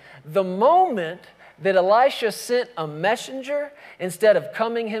to me." The moment that Elisha sent a messenger instead of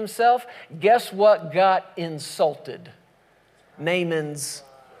coming himself, guess what got insulted? Naaman's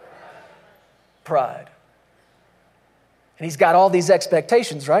pride. And he's got all these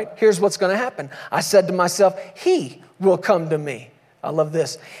expectations, right? Here's what's going to happen. "I said to myself, he will come to me." I love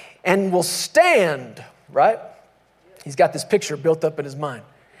this. "And will stand," right? He's got this picture built up in his mind.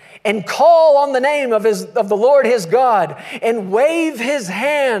 "And call on the name of the Lord his God and wave his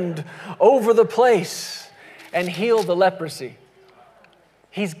hand over the place and heal the leprosy."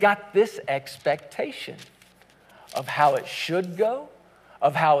 He's got this expectation of how it should go,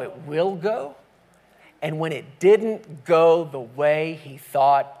 of how it will go. And when it didn't go the way he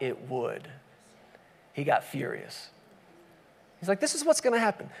thought it would, he got furious. He's like, "This is what's going to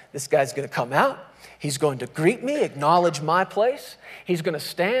happen. This guy's going to come out. He's going to greet me, acknowledge my place. He's going to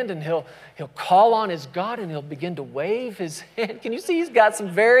stand and he'll call on his God and he'll begin to wave his hand." Can you see he's got some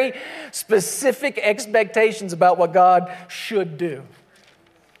very specific expectations about what God should do?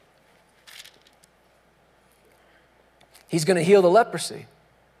 He's going to heal the leprosy.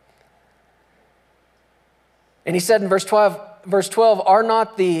 And he said in verse 12, "Are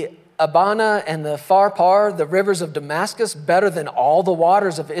not the Abana and the Pharpar, the rivers of Damascus, better than all the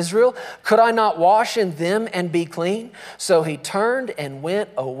waters of Israel? Could I not wash in them and be clean?" So he turned and went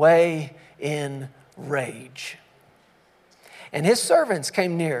away in rage. And his servants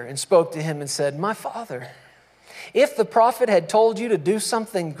came near and spoke to him and said, "My father, if the prophet had told you to do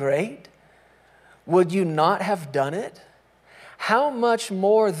something great, would you not have done it? How much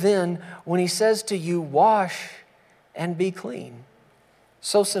more then when he says to you, 'Wash and be clean.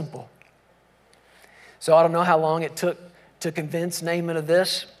 So simple. So I don't know how long it took to convince Naaman of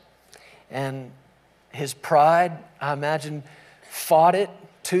this. And his pride, I imagine, fought it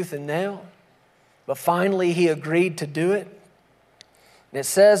tooth and nail. But finally he agreed to do it. And it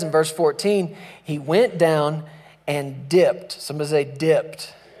says in verse 14, he went down and dipped. Somebody say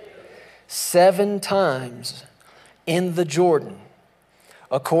dipped. 7 times in the Jordan,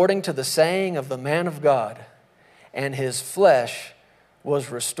 according to the saying of the man of God, and his flesh was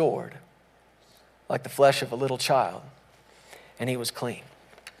restored, like the flesh of a little child, and he was clean.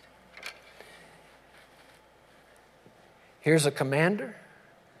 Here's a commander,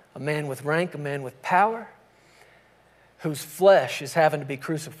 a man with rank, a man with power, whose flesh is having to be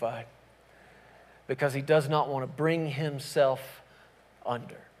crucified because he does not want to bring himself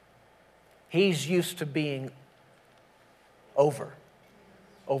under. He's used to being over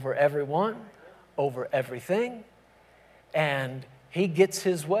everyone, over everything, and he gets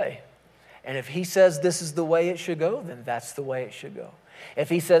his way. And if he says this is the way it should go, then that's the way it should go. If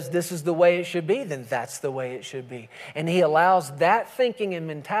he says this is the way it should be, then that's the way it should be. And he allows that thinking and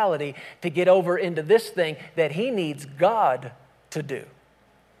mentality to get over into this thing that he needs God to do.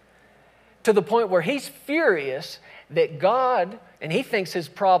 To the point where he's furious that God, and he thinks his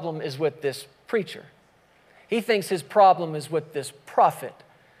problem is with this preacher. He thinks his problem is with this prophet,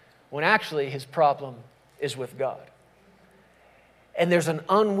 when actually his problem is with God. And there's an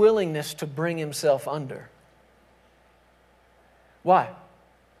unwillingness to bring himself under. Why?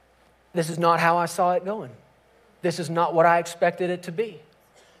 This is not how I saw it going. This is not what I expected it to be.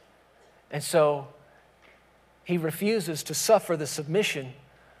 And so he refuses to suffer the submission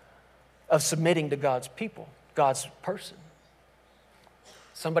of submitting to God's people, God's person.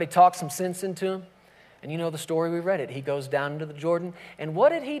 Somebody talks some sense into him, and you know the story, we read it. He goes down into the Jordan, and what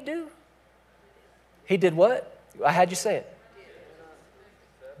did he do? He did what? I had you say it.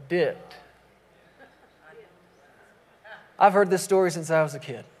 Dipped. I've heard this story since I was a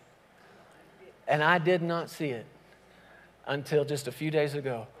kid, and I did not see it until just a few days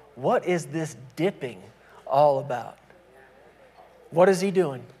ago. What is this dipping all about? What is he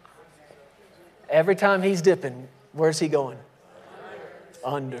doing? Every time he's dipping, where's he going?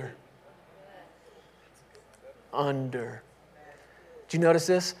 Under. Under. Did you notice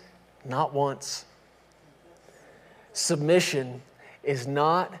this? Not once. Submission is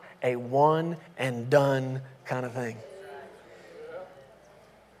not a one and done kind of thing.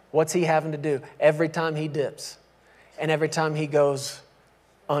 What's he having to do? Every time he dips and every time he goes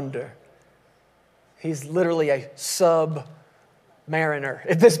under. He's literally a submariner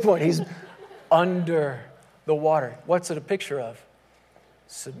at this point. He's under the water. What's it a picture of?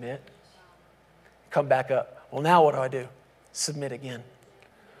 Submit. Come back up. Well, now what do I do? Submit again.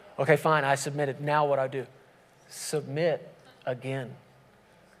 Okay, fine, I submitted. Now what do I do? Submit again.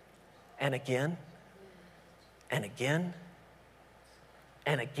 And again. And again.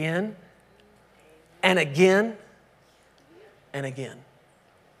 And again. And again. And again.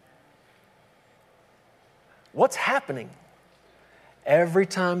 What's happening? Every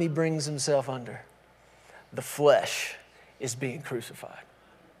time he brings himself under, the flesh is being crucified.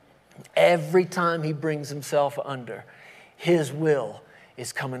 Every time he brings himself under, his will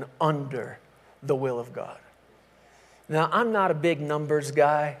is coming under the will of God. Now, I'm not a big numbers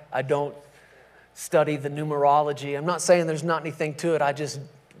guy. I don't study the numerology. I'm not saying there's not anything to it. I just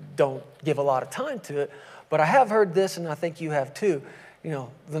don't give a lot of time to it. But I have heard this, and I think you have too. You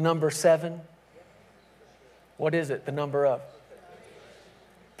know, the number 7. What is it? The number of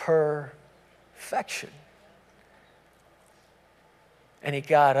perfection. And he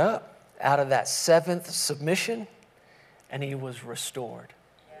got up out of that 7th submission, and he was restored.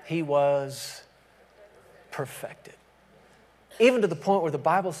 He was perfected. Even to the point where the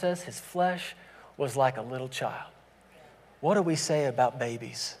Bible says his flesh was like a little child. What do we say about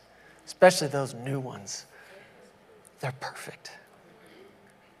babies? Especially those new ones. They're perfect.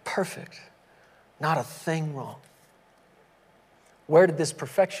 Perfect. Not a thing wrong. Where did this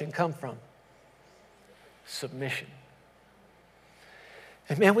perfection come from? Submission.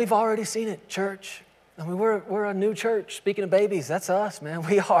 And man, we've already seen it, church. I mean, we're a new church. Speaking of babies, that's us, man.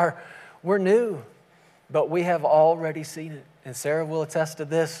 We're new, but we have already seen it. And Sarah will attest to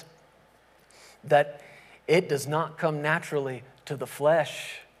this, that it does not come naturally to the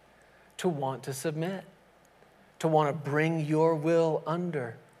flesh to want to submit, to want to bring your will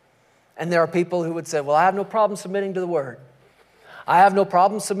under. And there are people who would say, well, I have no problem submitting to the Word. I have no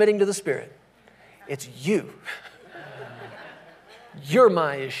problem submitting to the Spirit. It's you. You're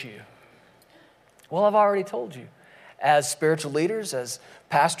my issue. Well, I've already told you. As spiritual leaders, as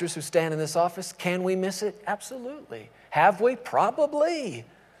pastors who stand in this office, can we miss it? Absolutely. Have we? Probably.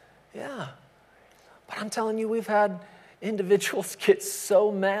 Yeah. But I'm telling you, we've had individuals get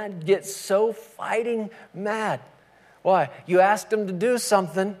so mad, get so fighting mad. Why? You asked them to do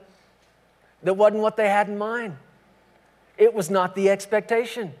something that wasn't what they had in mind. It was not the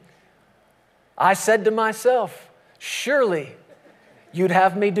expectation. I said to myself, surely you'd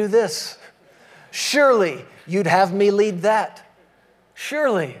have me do this. Surely you'd have me lead that.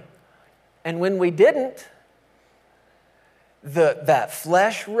 Surely. And when we didn't, that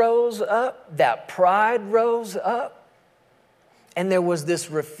flesh rose up, that pride rose up, and there was this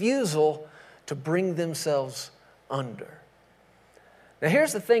refusal to bring themselves under. Now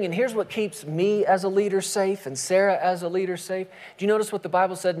here's the thing, and here's what keeps me as a leader safe and Sarah as a leader safe. Do you notice what the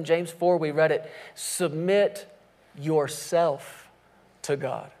Bible said in James 4? We read it. Submit yourself to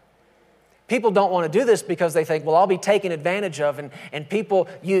God. People don't want to do this because they think, well, I'll be taken advantage of, and people,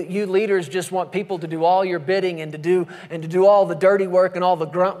 you leaders just want people to do all your bidding and to do all the dirty work and all the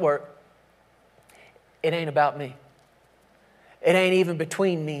grunt work. It ain't about me. It ain't even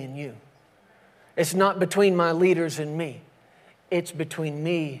between me and you. It's not between my leaders and me. It's between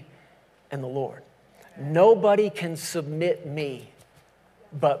me and the Lord. Nobody can submit me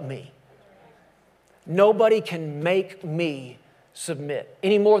but me. Nobody can make me submit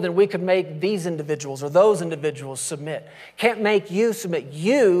any more than we could make these individuals or those individuals submit. Can't make you submit.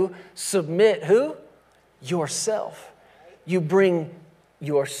 You submit who? Yourself. You bring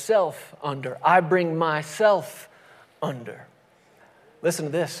yourself under. I bring myself under. Listen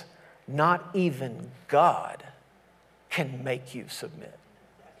to this. Not even God can make you submit.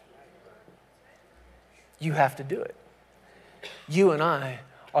 You have to do it. You and I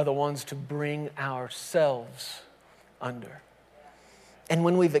are the ones to bring ourselves under. And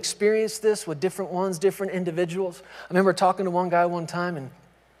when we've experienced this with different ones, different individuals, I remember talking to one guy one time, and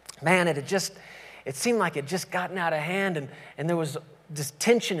man, it seemed like it just gotten out of hand, and there was this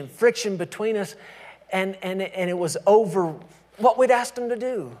tension and friction between us, and it was over what we'd asked him to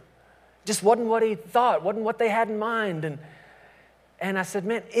do. Just wasn't what he thought, wasn't what they had in mind. And I said,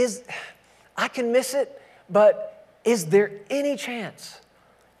 man, I can miss it, but is there any chance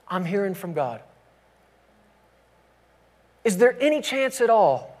I'm hearing from God? Is there any chance at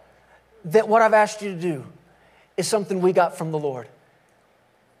all that what I've asked you to do is something we got from the Lord?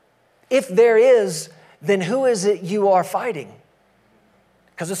 If there is, then who is it you are fighting?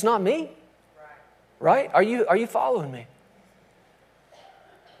 Because it's not me, right? Are you following me?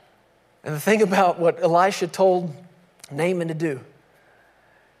 And the thing about what Elisha told Naaman to do,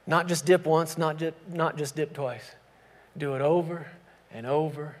 not just dip once, not just dip twice. Do it over and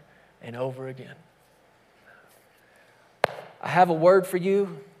over and over again. I have a word for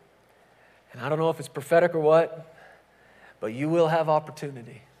you, and I don't know if it's prophetic or what, but you will have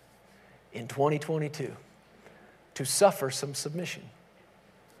opportunity in 2022 to suffer some submission.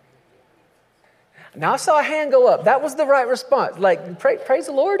 Now I saw a hand go up. That was the right response. Like, praise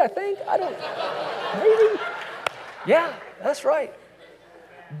the Lord, I think. Maybe. Yeah, that's right.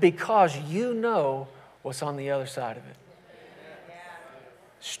 Because you know what's on the other side of it.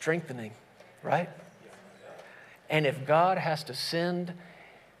 Strengthening, right? And if God has to send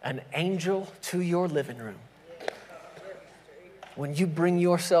an angel to your living room, when you bring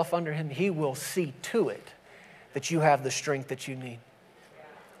yourself under him, he will see to it that you have the strength that you need.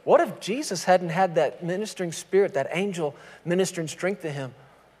 What if Jesus hadn't had that ministering spirit, that angel ministering strength to him?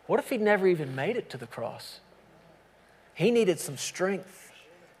 What if he'd never even made it to the cross? He needed some strength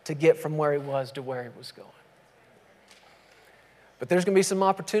to get from where he was to where he was going. But there's going to be some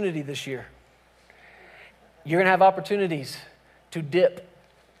opportunity this year. You're going to have opportunities to dip.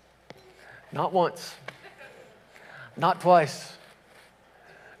 Not once, not twice,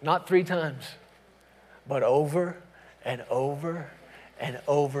 not 3 times, but over and over and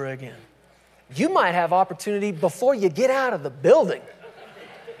over again. You might have opportunity before you get out of the building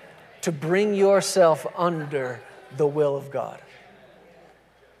to bring yourself under the will of God.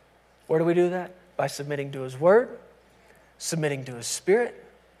 Where do we do that? By submitting to his word, submitting to his spirit,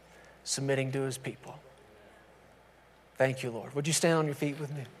 submitting to his people. Thank you, Lord. Would you stand on your feet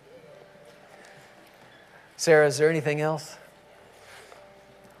with me? Sarah, is there anything else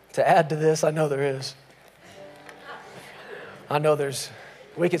to add to this? I know there is.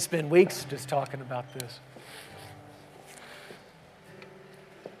 We could spend weeks just talking about this.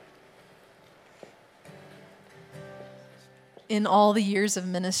 In all the years of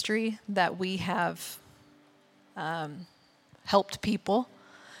ministry that we have helped people,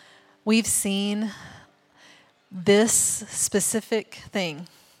 we've seen this specific thing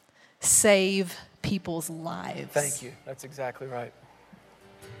save people's lives. Thank you. That's exactly right.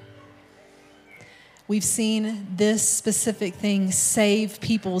 We've seen this specific thing save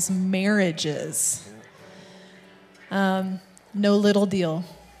people's marriages. No little deal.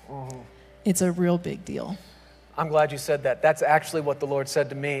 It's a real big deal. I'm glad you said that. That's actually what the Lord said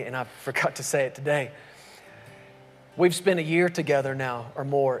to me, and I forgot to say it today. We've spent a year together now or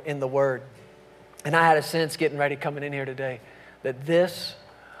more in the Word. And I had a sense getting ready coming in here today that this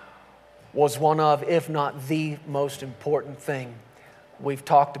was one of, if not the most important thing we've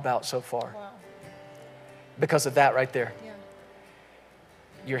talked about so far. Wow. Because of that right there. Yeah.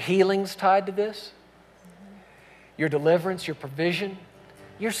 Your healing's tied to this. Your deliverance, your provision,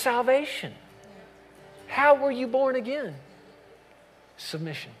 your salvation. How were you born again?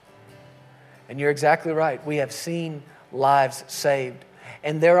 Submission. And you're exactly right. We have seen lives saved.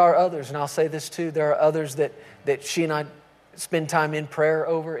 And there are others, and I'll say this too, there are others that she and I spend time in prayer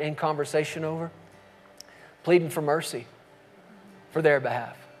over, in conversation over, pleading for mercy for their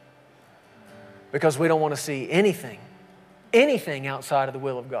behalf. Because we don't want to see anything outside of the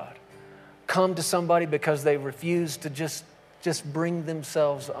will of God come to somebody because they refuse to just bring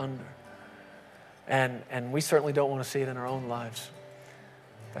themselves under. And we certainly don't want to see it in our own lives.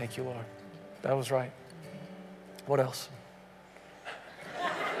 Thank you, Lord. That was right. What else?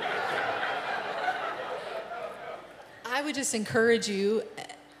 I would just encourage you,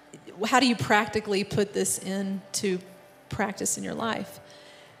 how do you practically put this into practice in your life?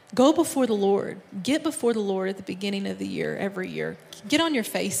 Go before the Lord. Get before the Lord at the beginning of the year, every year. Get on your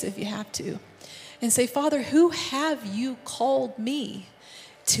face if you have to. And say, Father, who have you called me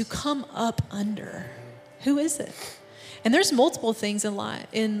to come up under? Who is it? And there's multiple things in life,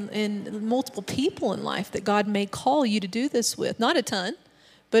 in multiple people in life that God may call you to do this with. Not a ton,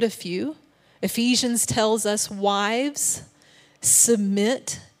 but a few. Ephesians tells us, wives,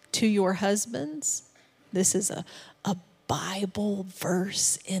 submit to your husbands. This is a Bible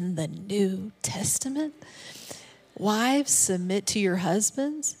verse in the New Testament. Wives, submit to your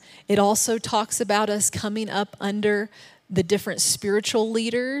husbands. It also talks about us coming up under the different spiritual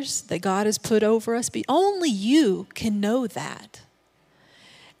leaders that God has put over us. But only you can know that.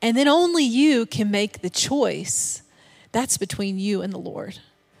 And then only you can make the choice. That's between you and the Lord.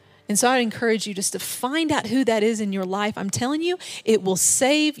 And so I encourage you just to find out who that is in your life. I'm telling you, it will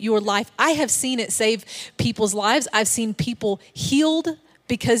save your life. I have seen it save people's lives. I've seen people healed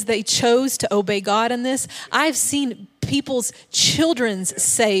because they chose to obey God in this. I've seen people's children's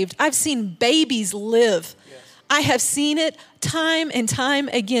saved. I've seen babies live. I have seen it time and time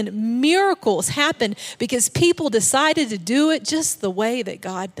again. Miracles happen because people decided to do it just the way that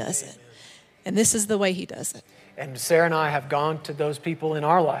God does it. And this is the way He does it. And Sarah and I have gone to those people in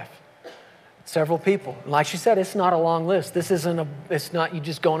our life. Several people. Like she said, it's not a long list. It's not you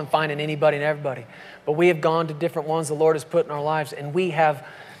just going and finding anybody and everybody. But we have gone to different ones the Lord has put in our lives, and we have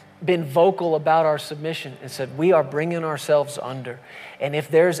been vocal about our submission and said, we are bringing ourselves under. And if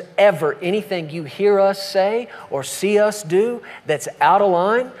there's ever anything you hear us say or see us do that's out of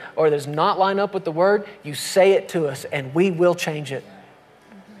line or does not line up with the Word, you say it to us and we will change it.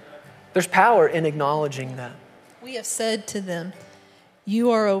 There's power in acknowledging that. We have said to them,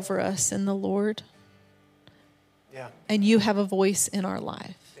 you are over us in the Lord. Yeah. And you have a voice in our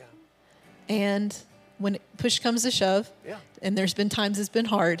life. Yeah. And when push comes to shove, and there's been times it's been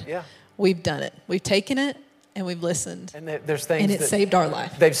hard, we've done it. We've taken it and we've listened. And there's things and it saved our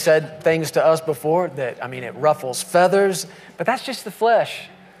life. They've said things to us before that, it ruffles feathers, but that's just the flesh.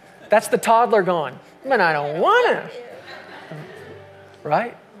 That's the toddler going, man, I don't want to.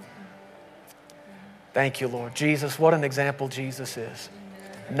 Right? Thank you, Lord. Jesus, what an example Jesus is.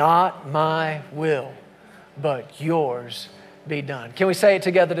 Not my will, but yours be done. Can we say it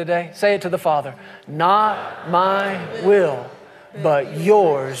together today? Say it to the Father. Not my will, but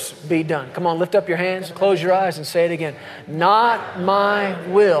yours be done. Come on, lift up your hands, close your eyes and say it again. Not my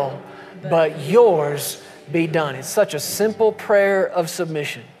will, but yours be done. It's such a simple prayer of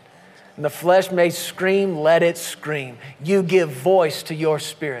submission. And the flesh may scream, let it scream. You give voice to your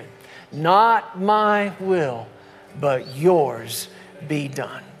spirit. Not my will, but yours be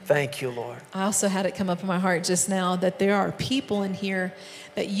done. Thank you, Lord. I also had it come up in my heart just now that there are people in here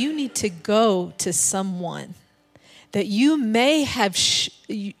that you need to go to someone that you may have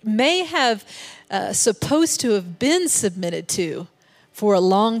supposed to have been submitted to for a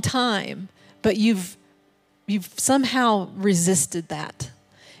long time, but you've somehow resisted that.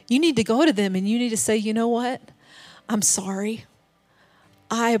 You need to go to them and you need to say, you know what? I'm sorry.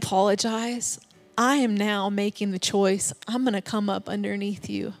 I apologize. I am now making the choice. I'm going to come up underneath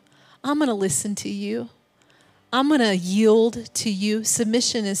you. I'm going to listen to you. I'm going to yield to you.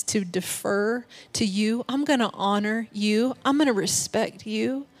 Submission is to defer to you. I'm going to honor you. I'm going to respect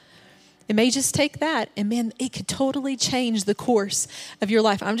you. It may just take that, and man, it could totally change the course of your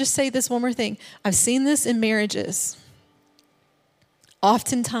life. I'm just saying this one more thing. I've seen this in marriages.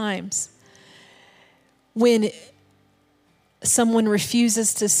 Oftentimes, when someone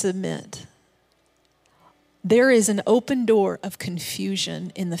refuses to submit, there is an open door of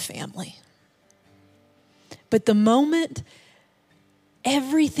confusion in the family. But the moment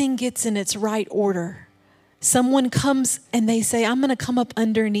everything gets in its right order, someone comes and they say, I'm going to come up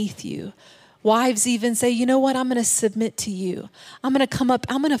underneath you. Wives even say, you know what? I'm going to submit to you. I'm going to come up.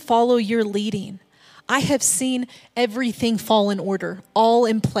 I'm going to follow your leading. I have seen everything fall in order, all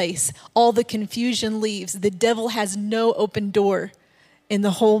in place. All the confusion leaves. The devil has no open door in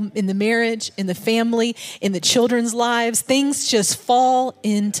the home, in the marriage, in the family, in the children's lives. Things just fall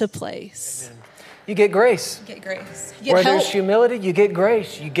into place. Amen. You get grace. You get grace. You get Where help. there's humility, you get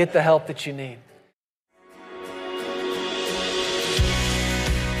grace. You get the help that you need.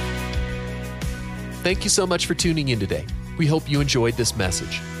 Thank you so much for tuning in today. We hope you enjoyed this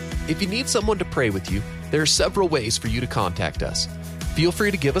message. If you need someone to pray with you, there are several ways for you to contact us. Feel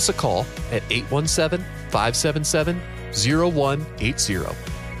free to give us a call at 817-577-0180.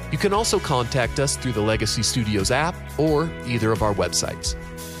 You can also contact us through the Legacy Studios app or either of our websites.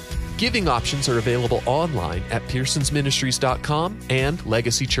 Giving options are available online at pearsonsministries.com and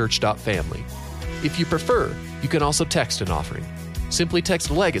legacychurch.family. If you prefer, you can also text an offering. Simply text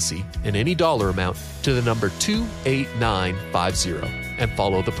Legacy and any dollar amount to the number 28950 and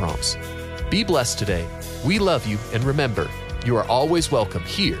follow the prompts. Be blessed today. We love you, and remember, you are always welcome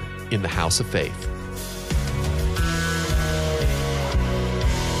here in the House of Faith.